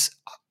think it's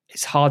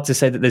hard to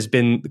say that there's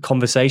been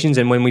conversations,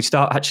 and when we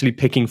start actually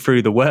picking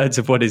through the words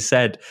of what is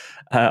said,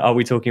 are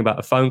we talking about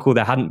a phone call?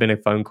 There hadn't been a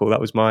phone call.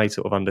 That was my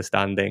sort of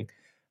understanding.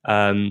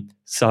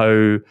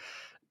 So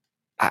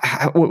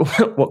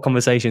what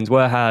conversations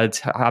were had?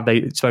 Have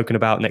they spoken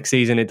about next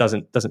season? It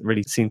doesn't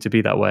really seem to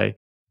be that way.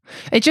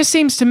 It just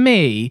seems to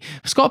me,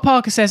 Scott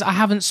Parker says, I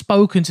haven't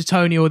spoken to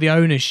Tony or the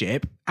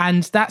ownership,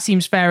 and that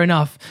seems fair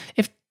enough.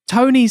 If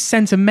Tony's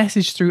sent a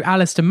message through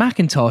Alistair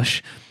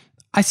McIntosh,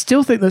 I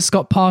still think that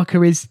Scott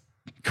Parker is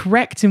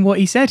correct in what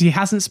he said. He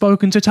hasn't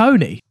spoken to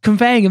Tony.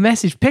 Conveying a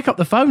message, pick up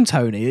the phone,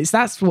 Tony.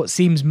 That's what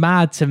seems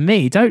mad to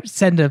me. Don't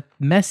send a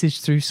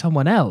message through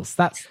someone else.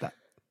 That's that.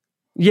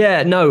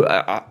 Yeah, no,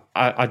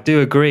 I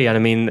do agree. And I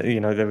mean,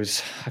 there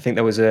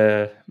was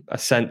a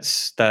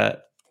sense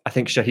that I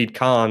think Shahid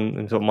Khan,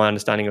 and sort of my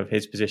understanding of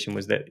his position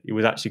was that he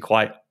was actually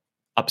quite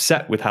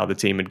upset with how the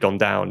team had gone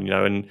down,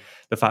 and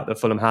the fact that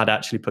Fulham had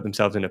actually put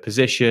themselves in a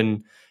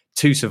position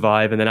to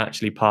survive and then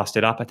actually passed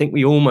it up. I think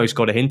we almost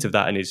got a hint of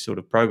that in his sort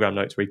of programme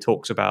notes, where he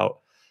talks about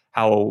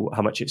how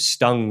much it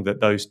stung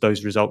that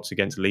those results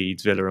against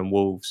Leeds, Villa, and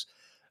Wolves.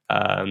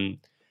 And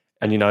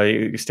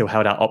he still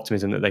held out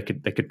optimism that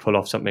they could pull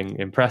off something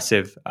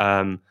impressive.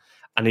 And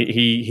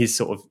his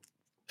sort of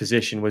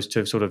position was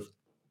to sort of,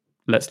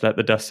 let's let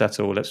the dust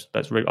settle.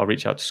 I'll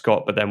reach out to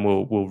Scott, but then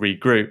we'll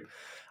regroup.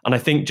 And I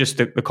think just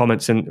the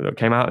comments that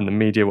came out in the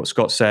media, what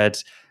Scott said,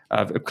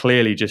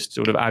 clearly just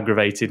sort of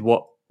aggravated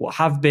what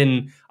have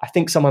been, I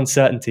think, some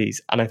uncertainties.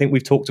 And I think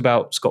we've talked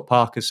about Scott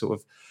Parker's sort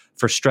of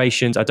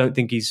frustrations. I don't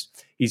think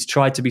he's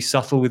tried to be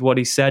subtle with what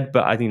he said,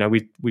 but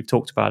we've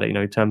talked about it.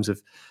 In terms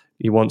of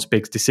he wants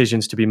big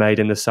decisions to be made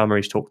in the summer.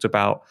 He's talked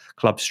about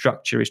club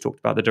structure. He's talked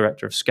about the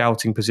director of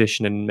scouting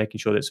position and making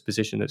sure that it's a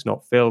position that's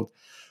not filled.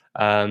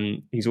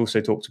 He's also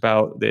talked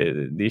about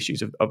the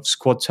issues of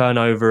squad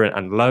turnover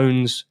and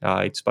loans.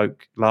 He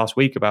spoke last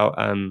week about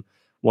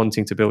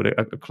wanting to build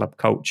a club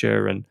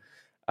culture, and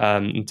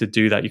to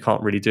do that, you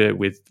can't really do it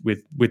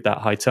with that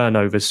high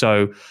turnover.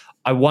 So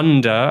I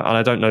wonder, and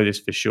I don't know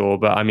this for sure,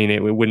 but I mean,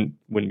 it wouldn't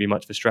be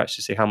much of a stretch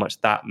to see how much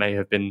that may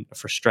have been a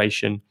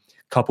frustration,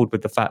 coupled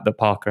with the fact that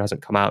Parker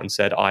hasn't come out and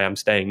said, I am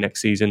staying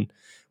next season,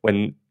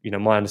 when,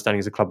 my understanding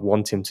is the club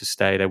want him to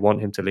stay. They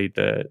want him to lead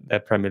their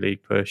Premier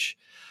League push.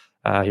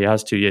 He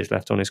has 2 years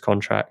left on his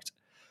contract.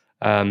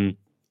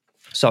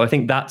 So I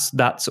think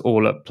that's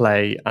all at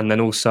play. And then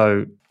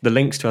also the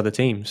links to other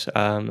teams.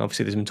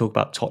 Obviously, there's been talk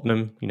about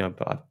Tottenham,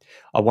 but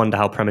I wonder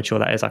how premature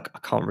that is. I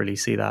can't really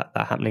see that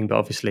happening. But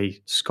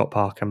obviously, Scott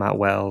Parker, Matt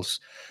Wells,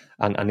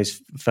 and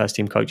his first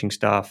team coaching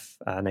staff,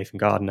 Nathan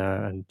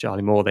Gardner and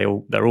Charlie Moore,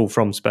 they're all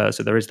from Spurs,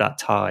 so there is that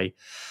tie.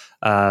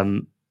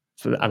 And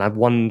I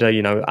wonder,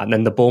 and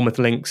then the Bournemouth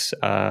links.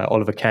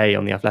 Oliver Kay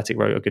on The Athletic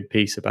wrote a good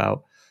piece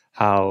about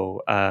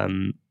how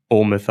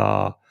Bournemouth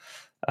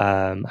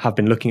have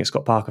been looking at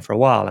Scott Parker for a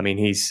while.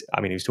 He's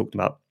talking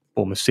about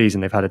Bournemouth's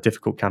season. They've had a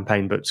difficult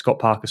campaign, but Scott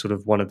Parker sort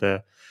of one of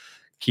the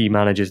key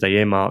managers they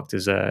earmarked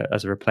as a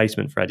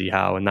replacement for Eddie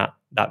Howe, and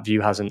that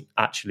view hasn't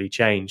actually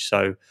changed.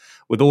 So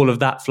with all of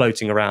that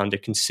floating around,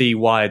 it can see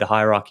why the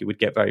hierarchy would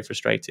get very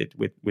frustrated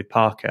with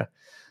Parker.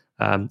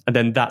 And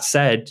then that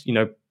said,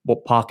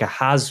 what Parker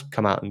has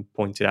come out and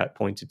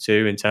pointed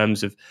to in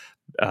terms of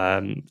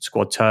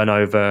squad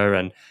turnover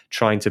and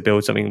trying to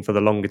build something for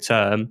the longer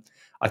term,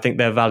 I think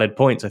they're valid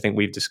points. I think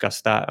we've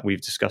discussed that.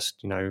 We've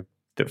discussed,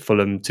 that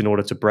Fulham, in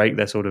order to break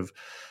their sort of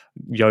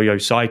yo-yo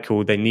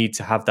cycle, they need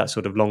to have that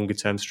sort of longer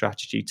term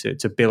strategy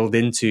to build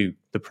into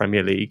the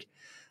Premier League.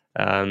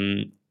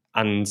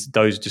 And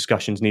those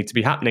discussions need to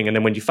be happening. And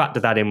then when you factor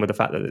that in with the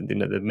fact that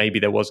that maybe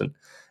there wasn't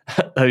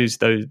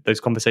those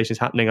conversations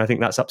happening, I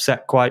think that's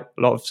upset quite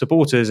a lot of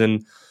supporters.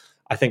 And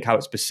I think how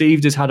it's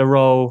perceived has had a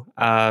role.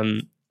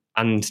 And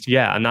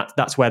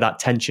that's where that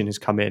tension has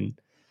come in.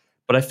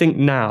 But I think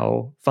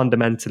now,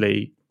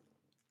 fundamentally,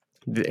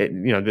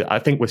 I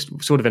think we're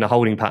sort of in a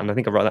holding pattern. I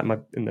think I wrote that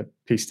in the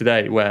piece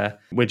today, where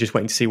we're just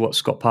waiting to see what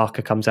Scott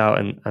Parker comes out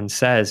and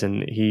says.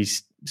 And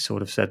he's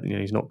sort of said,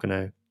 he's not going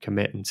to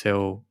commit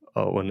until,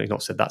 well, he's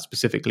not said that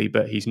specifically,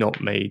 but he's not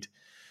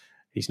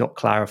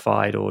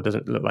clarified, or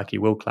doesn't look like he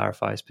will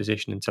clarify his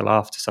position until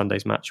after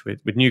Sunday's match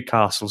with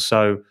Newcastle.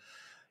 So,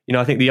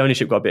 I think the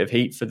ownership got a bit of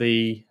heat for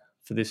the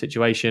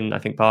situation. I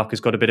think Parker's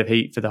got a bit of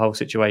heat for the whole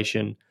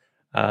situation.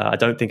 I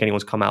don't think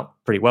anyone's come out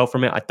pretty well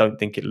from it. I don't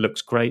think it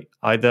looks great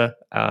either.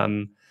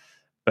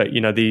 But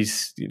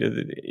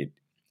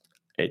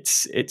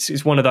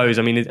it's one of those.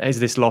 Is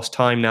this lost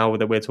time now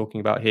that we're talking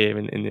about here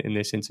in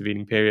this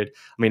intervening period?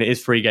 It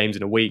is 3 games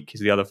in a week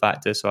is the other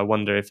factor. So I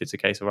wonder if it's a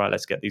case of, right,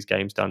 let's get these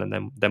games done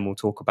and then we'll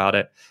talk about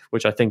it,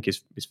 which I think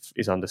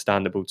is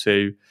understandable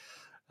too.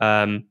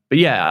 But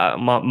yeah,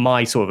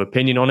 my sort of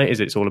opinion on it is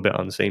it's all a bit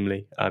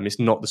unseemly. It's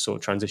not the sort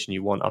of transition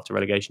you want after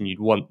relegation.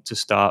 You'd want to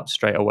start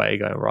straight away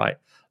going, right,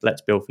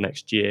 let's build for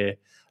next year.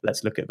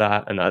 Let's look at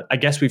that. And I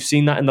guess we've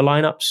seen that in the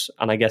lineups.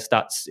 And I guess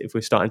that's, if we're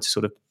starting to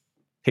sort of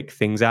pick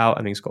things out,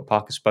 I think Scott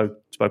Parker spoken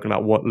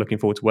about looking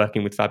forward to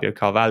working with Fabio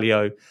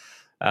Carvalho.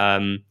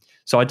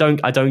 So I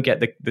don't get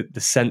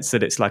the sense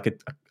that it's like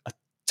a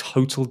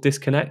total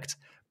disconnect,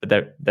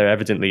 but there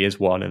evidently is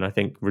one. And I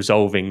think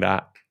resolving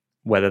that,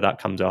 whether that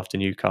comes after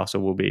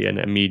Newcastle, will be an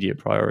immediate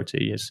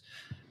priority as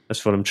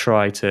Fulham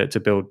try to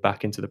build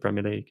back into the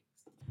Premier League.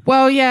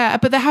 Well, yeah,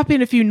 but there have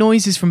been a few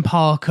noises from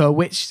Parker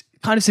which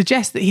kind of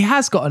suggests that he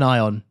has got an eye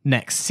on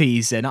next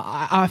season.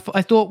 I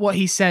thought what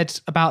he said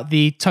about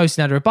the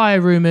Tosin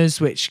Adarabioyo rumours,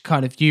 which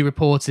kind of you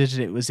reported,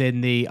 it was in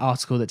the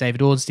article that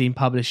David Ornstein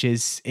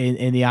publishes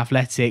in The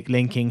Athletic,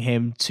 linking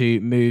him to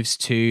moves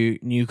to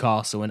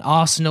Newcastle and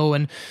Arsenal.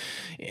 And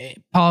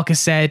Parker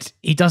said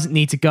he doesn't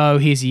need to go.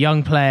 He's a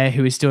young player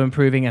who is still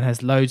improving and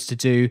has loads to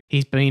do.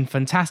 He's been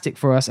fantastic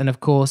for us. And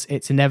of course,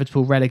 it's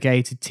inevitable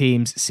relegated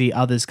teams see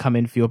others come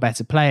in for your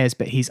better players,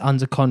 but he's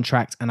under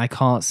contract and I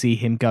can't see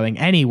him going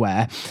anywhere.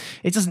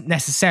 It doesn't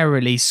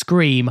necessarily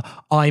scream,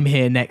 I'm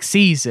here next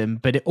season,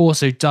 but it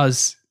also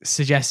does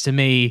suggest to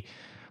me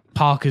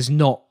Parker's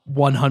not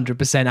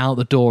 100% out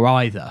the door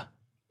either.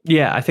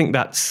 Yeah, I think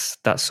that's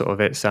sort of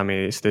it,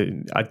 Sammy.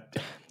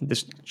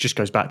 This just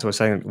goes back to what I was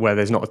saying, where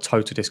there's not a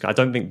total discount. I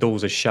don't think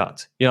doors are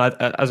shut.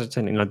 As I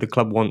said, the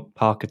club want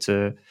Parker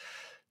to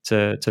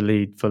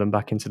lead Fulham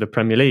back into the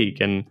Premier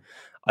League, and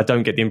I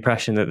don't get the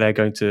impression that they're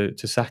going to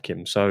sack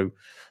him. So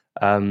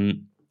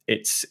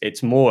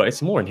it's more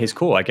in his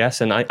core, I guess.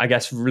 And I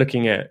guess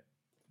looking at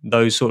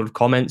those sort of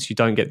comments, you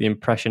don't get the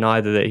impression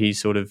either that he's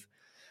sort of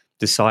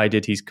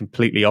decided he's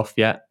completely off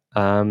yet.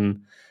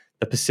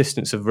 The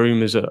persistence of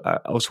rumours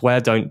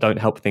elsewhere don't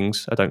help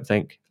things, I don't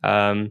think.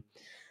 And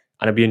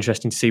it'd be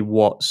interesting to see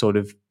what sort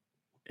of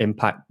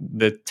impact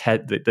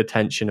the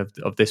tension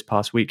of this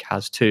past week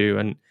has too.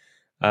 And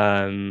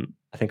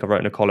I think I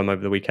wrote in a column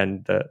over the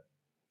weekend that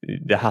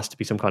there has to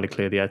be some kind of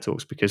clear the air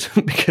talks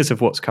because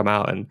of what's come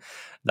out, and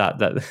that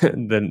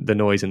the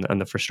noise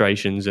and the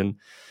frustrations, and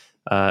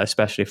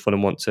especially if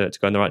Fulham want to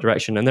go in the right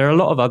direction. And there are a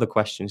lot of other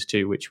questions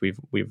too, which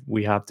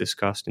we have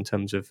discussed in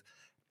terms of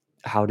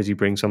how does he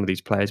bring some of these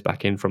players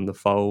back in from the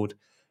fold?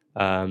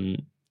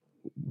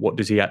 What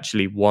does he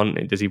actually want?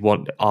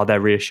 Are there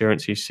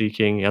reassurance he's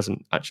seeking? He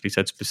hasn't actually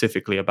said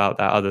specifically about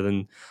that, other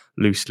than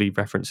loosely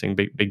referencing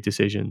big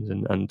decisions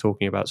and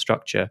talking about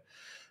structure.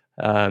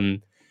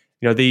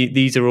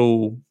 These are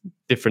all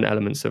different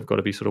elements that have got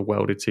to be sort of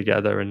welded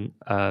together, and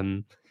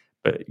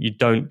but you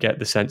don't get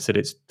the sense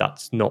that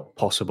that's not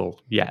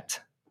possible yet.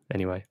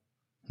 Anyway.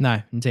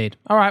 No, indeed.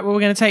 All right, well, we're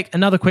going to take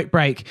another quick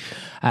break,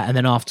 and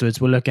then afterwards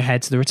we'll look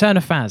ahead to the return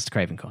of fans to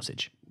Craven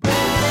Cottage.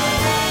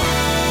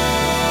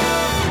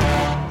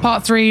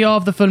 Part 3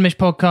 of the Fulhamish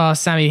podcast.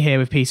 Sammy here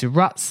with Peter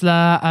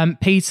Rutzler.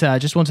 Peter, I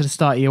just wanted to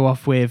start you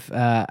off with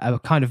a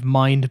kind of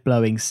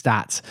mind-blowing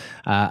stat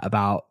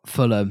about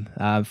Fulham.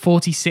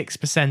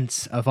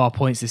 46% of our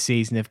points this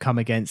season have come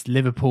against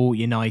Liverpool,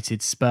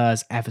 United,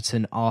 Spurs,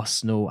 Everton,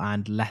 Arsenal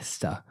and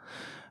Leicester.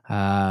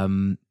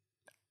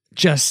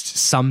 Just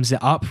sums it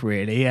up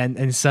really,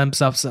 and sums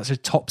up such a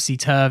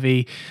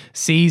topsy-turvy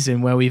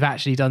season where we've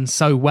actually done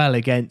so well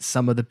against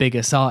some of the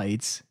bigger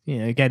sides.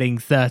 Getting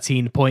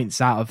 13 points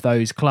out of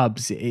those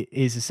clubs, it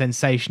is a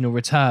sensational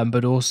return,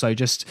 but also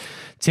just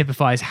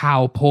typifies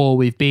how poor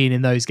we've been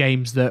in those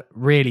games that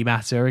really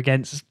matter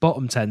against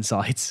bottom 10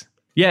 sides.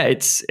 Yeah,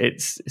 it's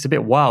a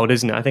bit wild,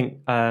 isn't it? I think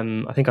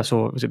I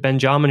saw, was it Ben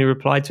Jarman who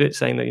replied to it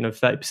saying that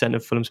 30%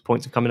 of Fulham's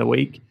points have come in a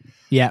week.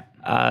 Yeah,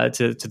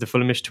 to the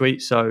Fulhamish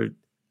tweet. So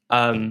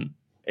I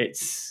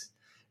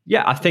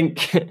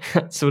think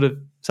that sort of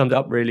summed it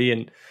up really,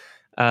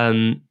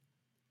 and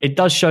it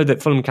does show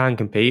that Fulham can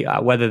compete.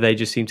 Whether they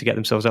just seem to get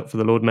themselves up for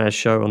the Lord Mayor's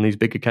show on these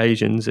big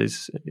occasions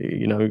is,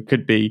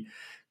 could be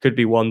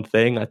one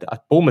thing.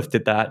 Bournemouth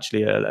did that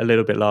actually a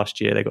little bit last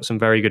year. They got some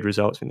very good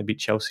results. I think they beat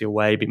Chelsea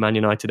away, beat Man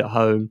United at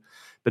home,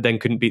 but then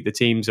couldn't beat the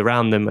teams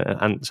around them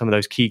and some of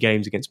those key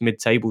games against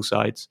mid-table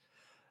sides.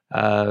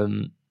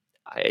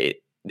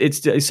 It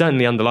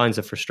certainly underlines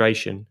the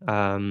frustration.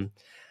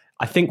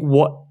 I think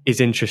what is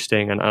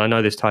interesting, and I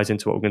know this ties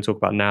into what we're going to talk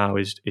about now,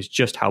 is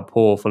just how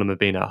poor Fulham have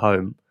been at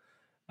home.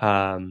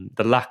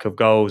 The lack of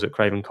goals at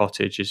Craven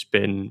Cottage has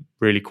been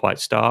really quite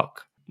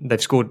stark. They've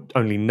scored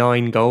only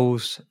 9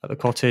 goals at the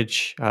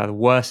Cottage, the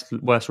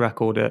worst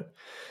record at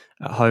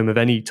home of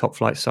any top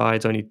flight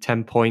sides, only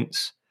 10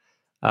 points.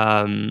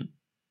 And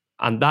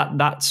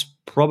that's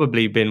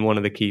probably been one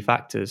of the key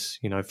factors.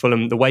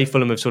 Fulham, the way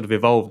Fulham have sort of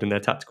evolved in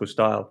their tactical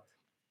style,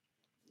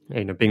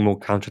 being more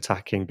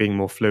counter-attacking, being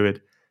more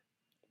fluid,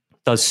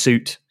 does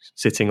suit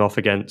sitting off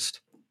against...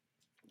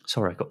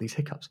 Sorry, I got these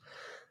hiccups.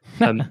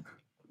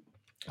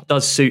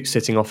 Does suit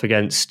sitting off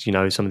against,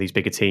 some of these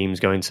bigger teams,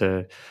 going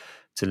to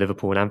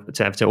Liverpool and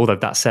to Everton. Although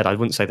that said, I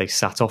wouldn't say they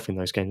sat off in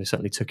those games. They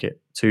certainly took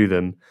it to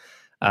them.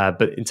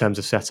 But in terms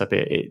of setup,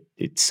 it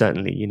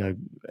certainly,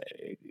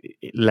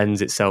 it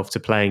lends itself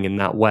to playing in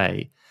that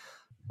way.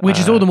 Which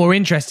is all the more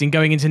interesting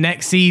going into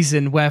next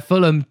season, where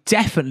Fulham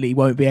definitely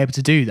won't be able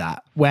to do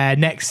that. Where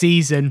next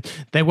season,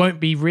 there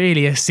won't be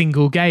really a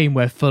single game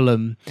where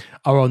Fulham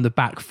are on the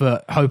back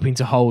foot, hoping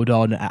to hold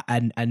on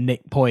and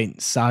nick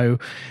points. So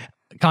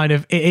kind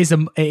of it is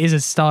a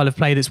style of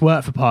play that's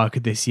worked for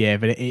Parker this year,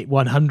 but it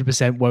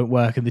 100% won't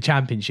work in the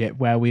Championship,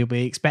 where we'll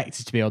be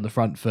expected to be on the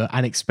front foot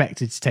and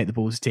expected to take the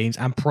ball to teams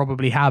and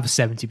probably have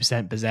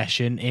 70%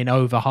 possession in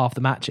over half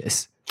the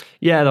matches.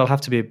 Yeah, they'll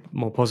have to be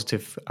more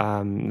positive.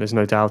 There's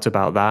no doubt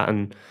about that.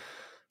 And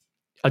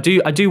I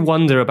do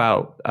wonder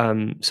about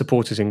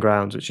supporters in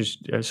grounds, which is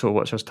sort of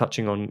what I was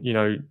touching on.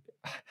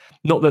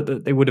 Not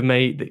that they would have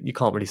made, you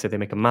can't really say they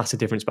make a massive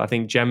difference, but I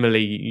think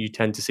generally you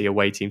tend to see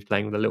away teams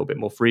playing with a little bit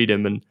more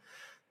freedom. And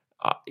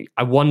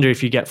I wonder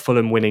if you get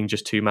Fulham winning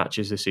just 2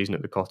 matches this season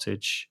at the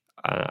Cottage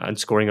and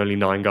scoring only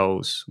 9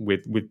 goals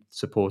with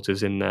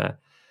supporters in there.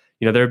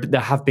 There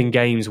have been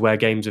games where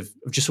games have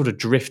just sort of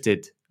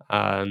drifted.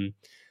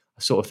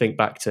 I sort of think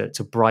back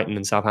to Brighton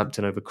and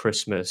Southampton over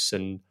Christmas,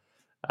 and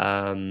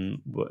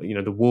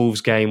the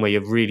Wolves game where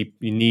you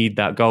need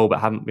that goal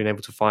but haven't been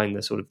able to find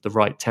the sort of the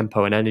right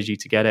tempo and energy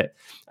to get it.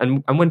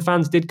 And when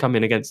fans did come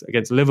in against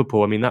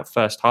Liverpool, I mean, that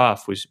first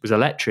half was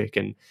electric,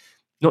 and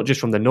not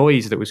just from the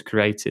noise that was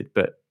created,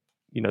 but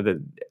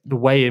the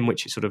way in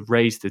which it sort of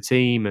raised the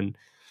team and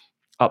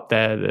up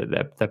there,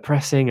 they're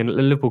pressing, and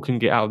Liverpool couldn't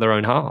get out of their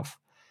own half.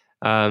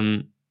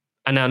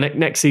 And now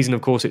next season,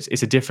 of course,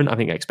 it's a different. I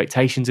think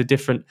expectations are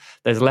different.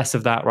 There's less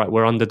of that, right?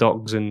 We're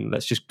underdogs and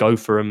let's just go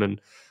for them, and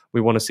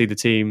we want to see the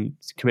team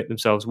commit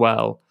themselves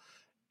well.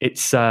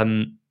 It's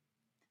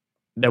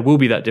there will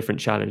be that different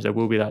challenge. There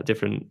will be that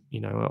different,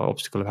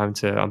 obstacle of having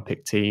to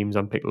unpick teams,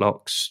 unpick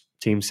locks,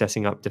 teams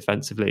setting up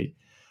defensively.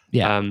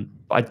 Yeah.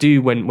 I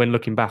do, when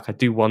looking back, I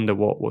do wonder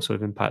what sort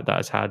of impact that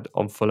has had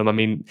on Fulham. I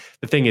mean,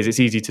 the thing is, it's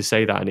easy to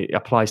say that, and it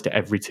applies to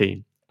every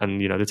team. And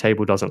the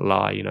table doesn't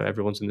lie.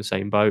 Everyone's in the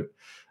same boat,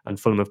 and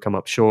Fulham have come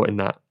up short in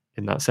that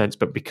sense.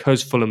 But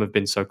because Fulham have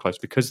been so close,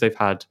 because they've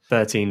had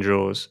 13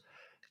 draws,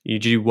 you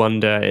do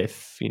wonder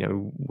if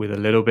with a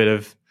little bit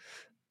of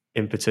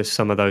impetus,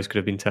 some of those could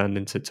have been turned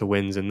into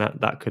wins, and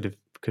that could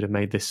have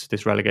made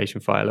this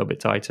relegation fight a little bit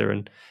tighter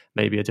and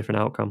maybe a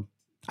different outcome.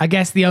 I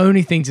guess the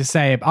only thing to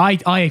say,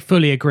 I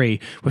fully agree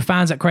with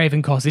fans at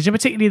Craven Cottage, and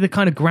particularly the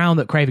kind of ground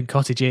that Craven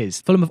Cottage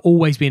is. Fulham have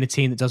always been a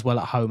team that does well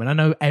at home, and I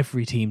know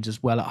every team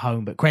does well at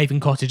home, but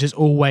Craven Cottage has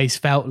always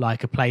felt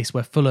like a place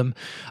where Fulham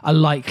are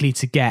likely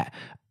to get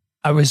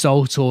a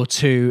result or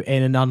two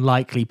in an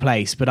unlikely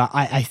place. But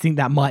I think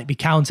that might be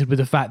countered with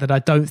the fact that I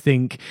don't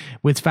think,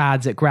 with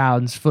fans at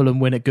grounds,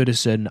 Fulham win at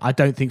Goodison. I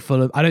don't think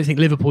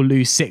Liverpool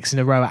lose 6 in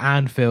a row at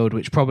Anfield,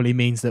 which probably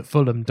means that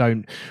Fulham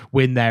don't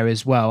win there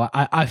as well.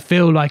 I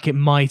feel like it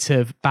might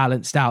have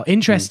balanced out.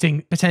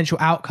 Interesting potential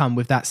outcome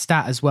with that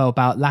stat as well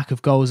about lack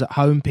of goals at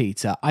home,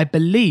 Peter. I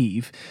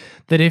believe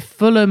that if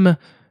Fulham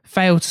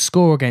fail to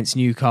score against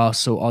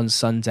Newcastle on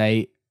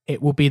Sunday, it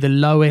will be the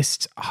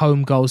lowest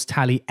home goals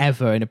tally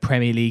ever in a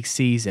Premier League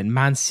season.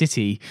 Man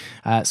City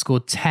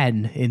scored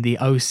 10 in the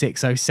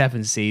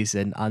 06-07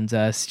 season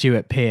under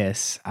Stuart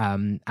Pearce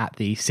at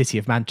the City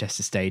of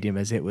Manchester Stadium,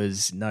 as it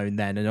was known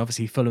then. And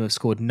obviously Fulham have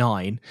scored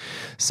 9.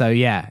 So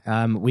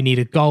we need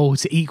a goal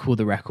to equal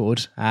the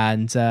record,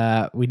 and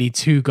we need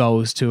 2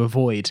 goals to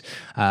avoid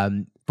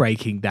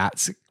breaking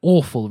that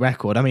awful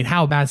record. I mean,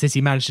 how Man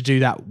City managed to do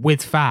that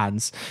with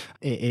fans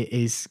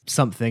is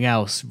something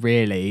else,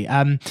 really.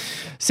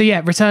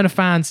 Return of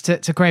fans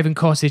to Craven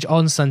Cottage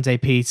on Sunday,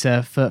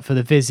 Peter, for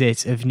the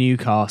visit of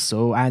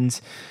Newcastle. And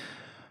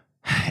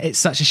it's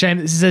such a shame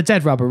that this is a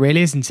dead rubber,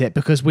 really, isn't it?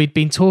 Because we'd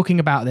been talking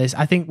about this.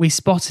 I think we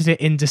spotted it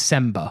in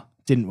December,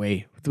 didn't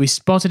we? We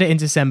spotted it in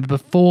December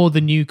before the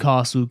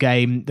Newcastle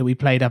game that we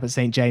played up at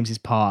St. James's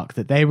Park,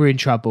 that they were in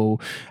trouble,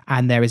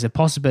 and there is a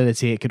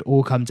possibility it could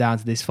all come down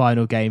to this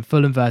final game,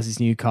 Fulham versus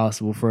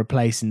Newcastle, for a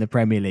place in the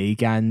Premier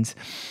League. And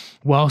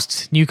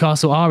whilst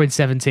Newcastle are in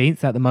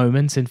 17th at the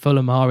moment and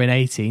Fulham are in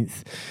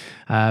 18th,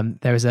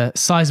 there is a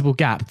sizable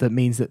gap that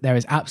means that there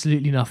is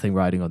absolutely nothing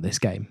riding on this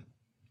game.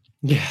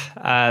 Yeah,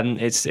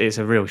 it's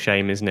a real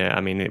shame, isn't it?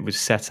 I mean, it was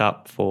set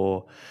up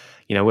for...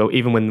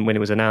 even when it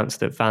was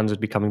announced that fans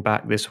would be coming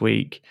back this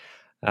week,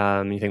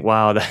 you think,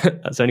 wow,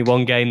 that's only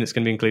one game that's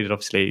going to be included.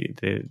 Obviously,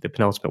 the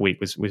penultimate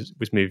week was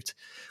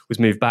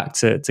moved back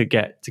to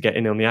get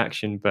in on the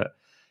action, but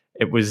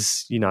it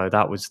was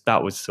that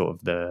was sort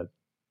of the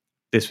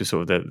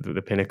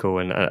pinnacle,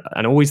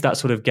 and always that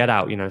sort of get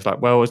out. It's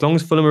like, well, as long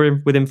as Fulham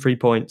are within 3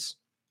 points,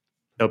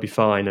 they'll be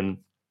fine. And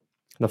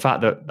the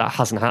fact that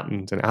hasn't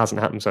happened, and it hasn't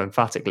happened so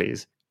emphatically,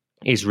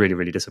 is really,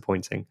 really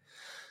disappointing.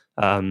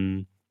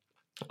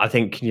 I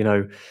think,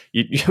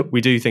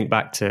 we do think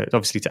back to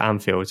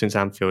Anfield. Since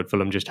Anfield,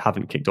 Fulham just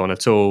haven't kicked on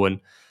at all. And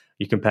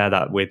you compare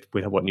that with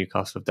what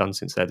Newcastle have done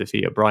since their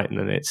defeat at Brighton,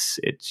 and it's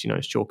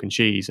chalk and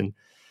cheese. And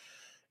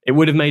it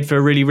would have made for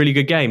a really, really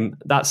good game.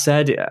 That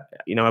said,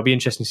 I'll be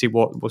interested to see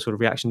what sort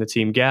of reaction the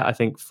team get. I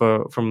think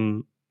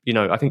from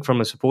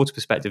a supporter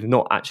perspective,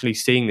 not actually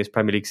seeing this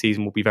Premier League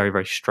season will be very,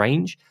 very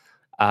strange.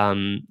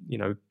 Obviously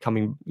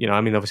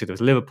there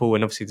was Liverpool,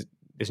 and obviously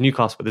there's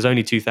Newcastle, but there's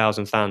only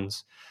 2,000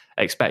 fans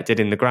expected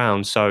in the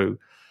ground, so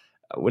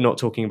we're not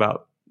talking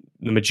about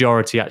the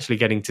majority actually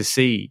getting to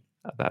see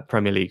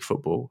Premier League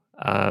football,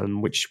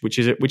 which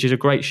is a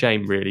great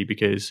shame, really,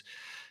 because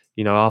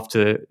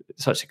after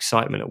such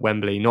excitement at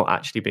Wembley, not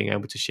actually being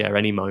able to share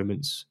any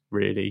moments,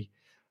 really,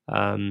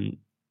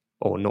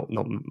 or not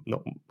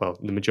well,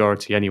 the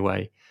majority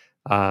anyway,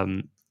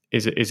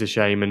 is a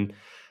shame. And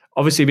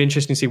obviously, it'd be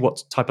interesting to see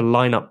what type of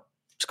lineup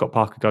Scott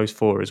Parker goes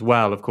for as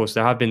well. Of course,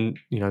 there have been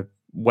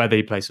whether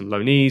he plays some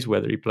loanees,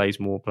 whether he plays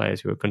more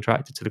players who are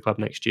contracted to the club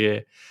next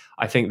year.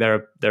 I think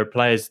there are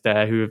players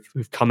there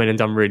who've come in and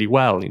done really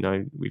well.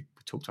 We've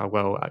talked about how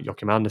well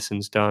Joachim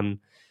Andersen's done,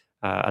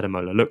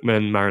 Ademola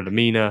Lookman, Mario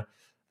Lemina,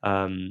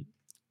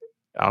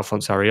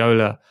 Alphonse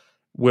Areola.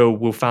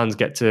 Will fans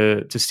get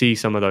to see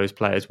some of those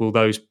players? Will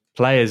those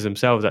players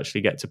themselves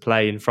actually get to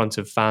play in front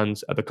of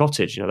fans at the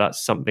Cottage?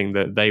 That's something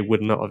that they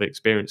would not have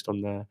experienced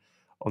on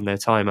their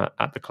time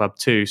at the club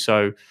too.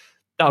 So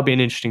that'll be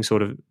an interesting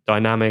sort of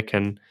dynamic.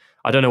 And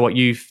I don't know what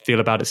you feel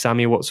about it,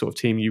 Sammy. What sort of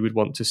team you would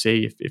want to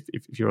see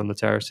if you're on the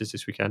terraces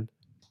this weekend?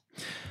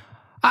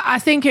 I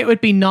think it would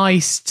be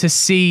nice to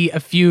see a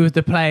few of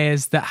the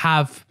players that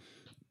have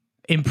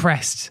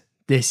impressed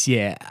this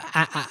year.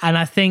 And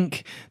I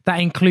think that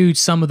includes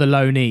some of the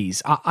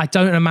loanees. I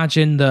don't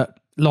imagine that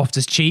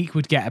Loftus-Cheek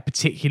would get a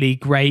particularly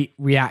great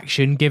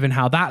reaction given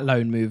how that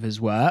loan move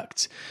has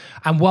worked.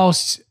 And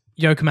whilst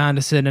Joachim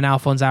Andersen and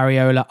Alphonse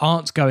Areola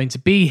aren't going to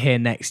be here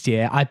next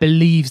year, I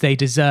believe they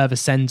deserve a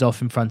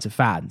send-off in front of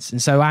fans.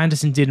 And so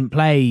Andersen didn't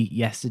play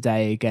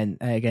yesterday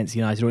against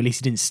United, or at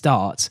least he didn't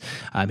start.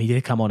 He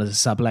did come on as a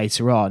sub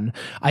later on.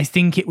 I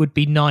think it would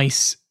be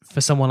nice for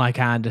someone like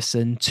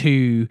Andersen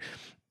to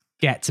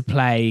get to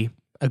play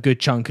a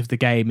good chunk of the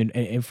game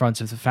in front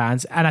of the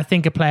fans. And I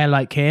think a player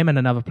like him and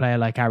another player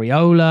like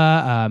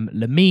Areola,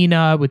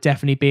 Lamina would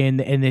definitely be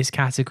in this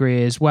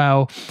category as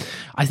well.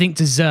 I think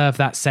deserve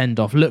that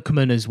send-off.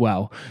 Lookman as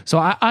well. So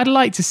I'd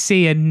like to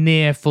see a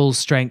near full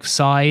strength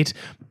side,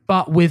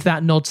 but with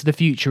that nod to the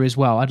future as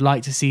well. I'd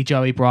like to see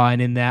Joey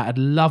Bryan in there. I'd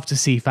love to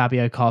see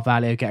Fabio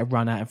Carvalho get a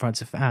run out in front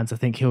of fans. I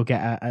think he'll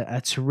get a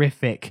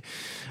terrific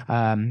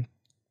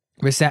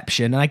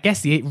reception. And I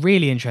guess the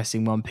really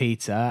interesting one,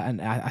 Peter, and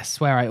I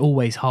swear I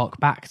always hark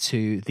back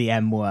to the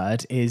M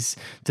word, is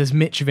does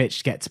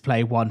Mitrovic get to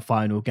play one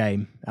final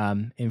game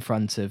in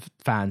front of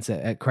fans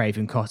at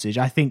Craven Cottage?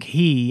 I think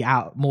he,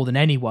 out more than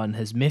anyone,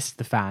 has missed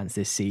the fans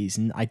this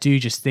season. I do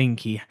just think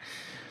he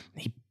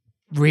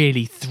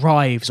really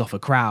thrives off a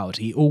crowd.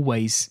 He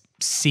always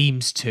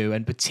seems to,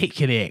 and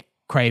particularly at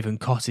Craven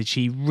Cottage,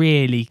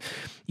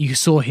 you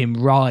saw him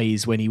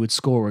rise when he would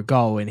score a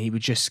goal, and he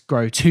would just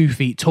grow 2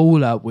 feet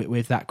taller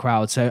with that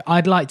crowd. So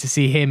I'd like to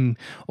see him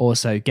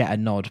also get a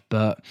nod,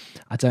 but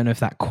I don't know if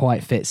that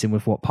quite fits in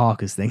with what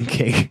Parker's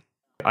thinking.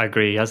 I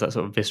agree. He has that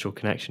sort of visceral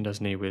connection,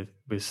 doesn't he, with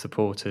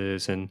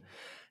supporters. And,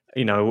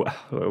 it'll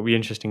be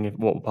interesting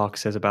what Parker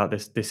says about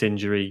this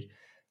injury,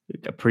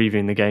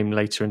 previewing the game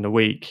later in the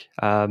week.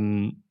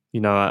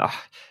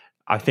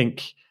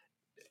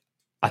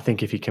 I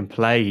think if he can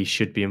play, he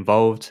should be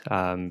involved,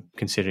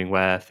 considering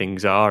where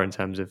things are in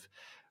terms of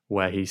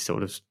where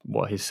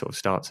what his sort of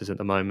stance is at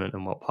the moment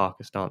and what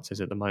Parker's stance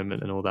is at the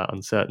moment and all that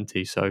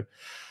uncertainty. So,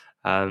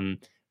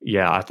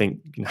 I think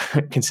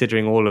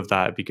considering all of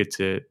that, it'd be good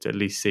to at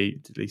least see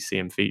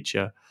him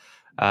feature.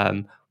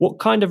 What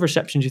kind of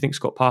reception do you think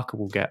Scott Parker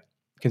will get?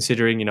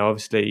 Considering,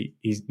 obviously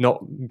he's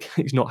not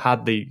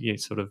had the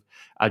sort of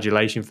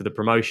adulation for the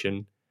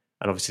promotion.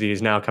 And obviously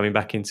he's now coming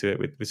back into it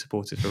with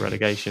supporters for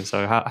relegation.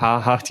 So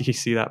how do you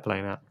see that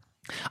playing out?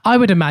 I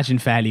would imagine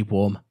fairly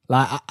warm.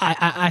 Like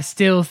I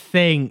still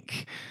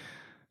think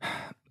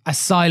a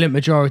silent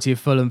majority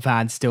of Fulham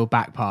fans still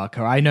back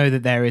Parker. I know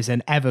that there is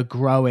an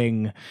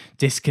ever-growing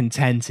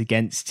discontent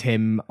against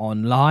him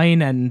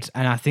online, and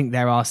I think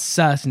there are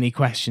certainly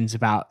questions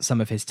about some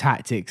of his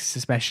tactics,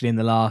 especially in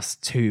the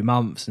last 2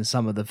 months, and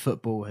some of the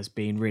football has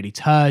been really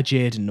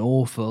turgid and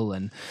awful,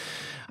 and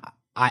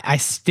I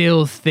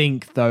still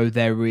think, though,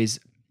 there is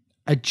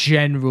a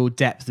general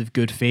depth of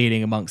good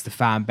feeling amongst the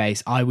fan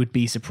base. I'd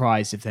be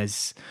surprised if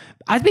there's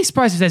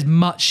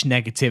much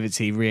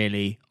negativity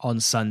really on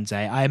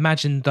Sunday. I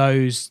imagine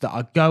those that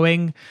are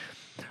going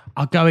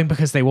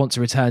because they want to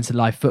return to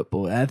live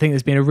football. I think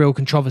there's been a real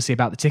controversy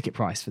about the ticket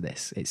price for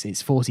this. It's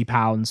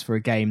 £40 for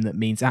a game that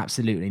means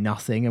absolutely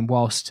nothing. And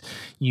whilst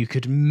you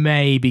could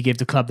maybe give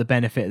the club the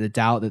benefit of the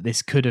doubt that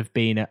this could have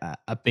been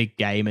a big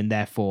game and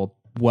therefore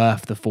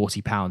worth the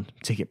 £40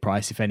 ticket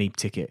price, if any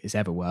ticket is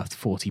ever worth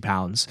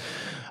 £40.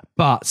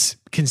 But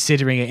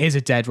considering it is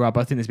a dead rub,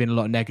 I think there's been a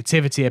lot of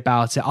negativity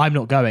about it. I'm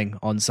not going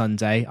on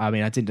Sunday. I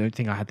mean, don't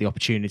think I had the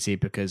opportunity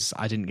because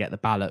I didn't get the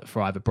ballot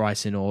for either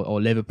Brighton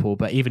or Liverpool.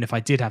 But even if I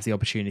did have the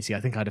opportunity, I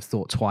think I'd have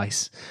thought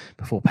twice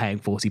before paying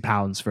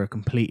 £40 for a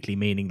completely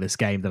meaningless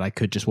game that I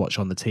could just watch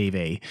on the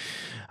TV.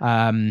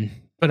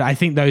 But I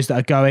think those that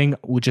are going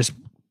will just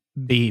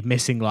be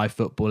missing live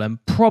football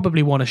and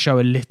probably want to show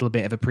a little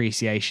bit of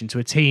appreciation to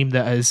a team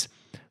that has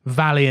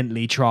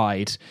valiantly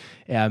tried,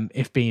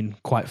 if being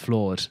quite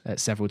flawed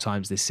at several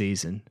times this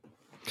season.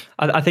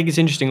 I think it's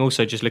interesting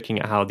also just looking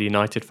at how the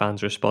United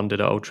fans responded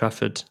at Old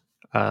Trafford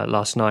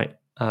last night.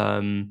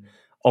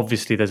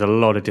 Obviously there's a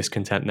lot of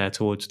discontent there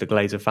towards the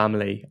Glazer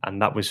family,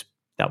 and that was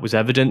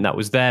evident, that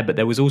was there, but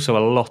there was also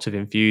a lot of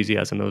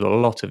enthusiasm, there was a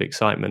lot of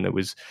excitement that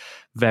was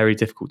very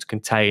difficult to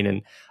contain.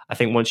 And I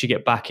think once you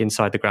get back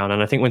inside the ground,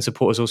 and I think when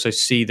supporters also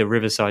see the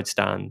Riverside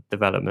stand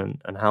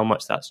development and how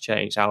much that's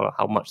changed,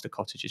 how much the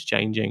Cottage is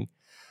changing,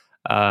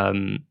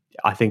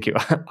 I think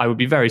I would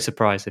be very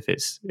surprised if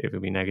it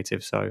would be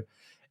negative. So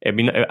it'd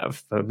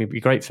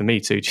be great for me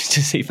too, just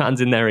to see fans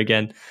in there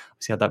again.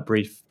 See how that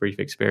brief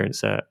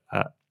experience at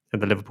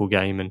the Liverpool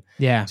game, and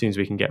as soon as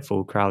we can get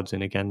full crowds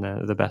in again,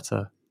 the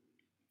better.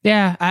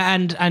 Yeah,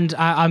 and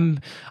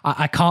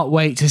I can't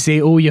wait to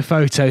see all your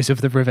photos of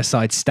the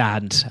Riverside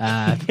stand.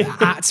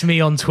 At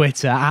me on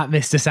Twitter, at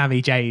Mr.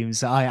 Sammy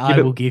James.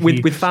 I will give you.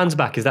 With fans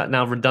back, is that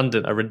now a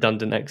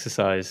redundant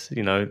exercise?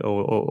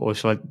 Or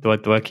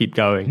do I keep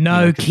going?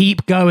 No,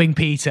 keep going,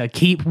 Peter.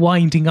 Keep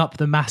winding up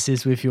the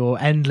masses with your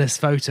endless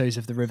photos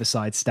of the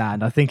Riverside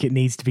stand. I think it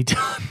needs to be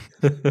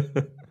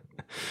done.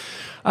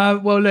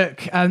 Well,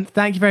 look,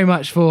 thank you very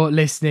much for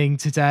listening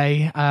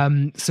today.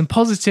 Some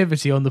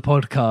positivity on the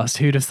podcast.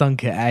 Who'd have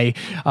thunk it,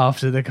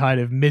 after the kind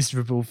of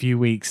miserable few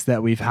weeks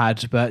that we've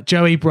had. But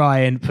Joey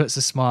Bryan puts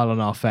a smile on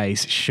our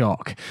face.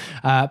 Shock.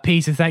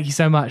 Peter, thank you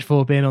so much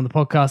for being on the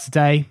podcast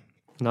today.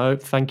 No,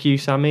 thank you,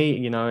 Sammy.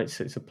 You know, it's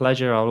a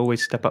pleasure. I'll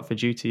always step up for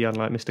duty,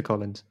 unlike Mr.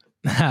 Collins.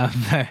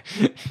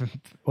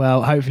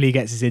 Well, hopefully he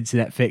gets his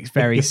internet fixed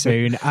very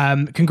soon.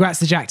 Congrats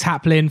to Jack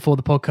Taplin for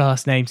the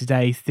podcast name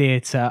today,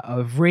 Theatre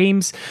of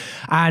Reims.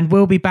 And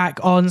we'll be back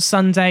on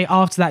Sunday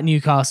after that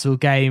Newcastle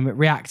game,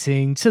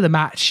 reacting to the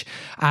match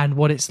and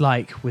what it's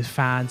like with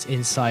fans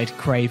inside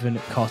Craven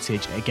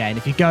Cottage again.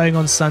 If you're going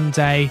on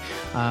Sunday,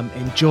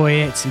 enjoy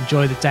it,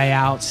 enjoy the day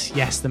out.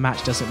 Yes, the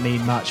match doesn't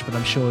mean much, but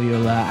I'm sure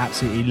you'll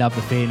absolutely love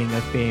the feeling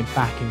of being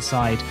back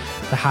inside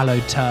the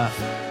hallowed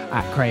turf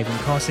at Craven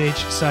Cottage.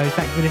 So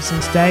thank you for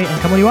listening today,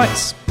 and come on you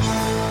Whites.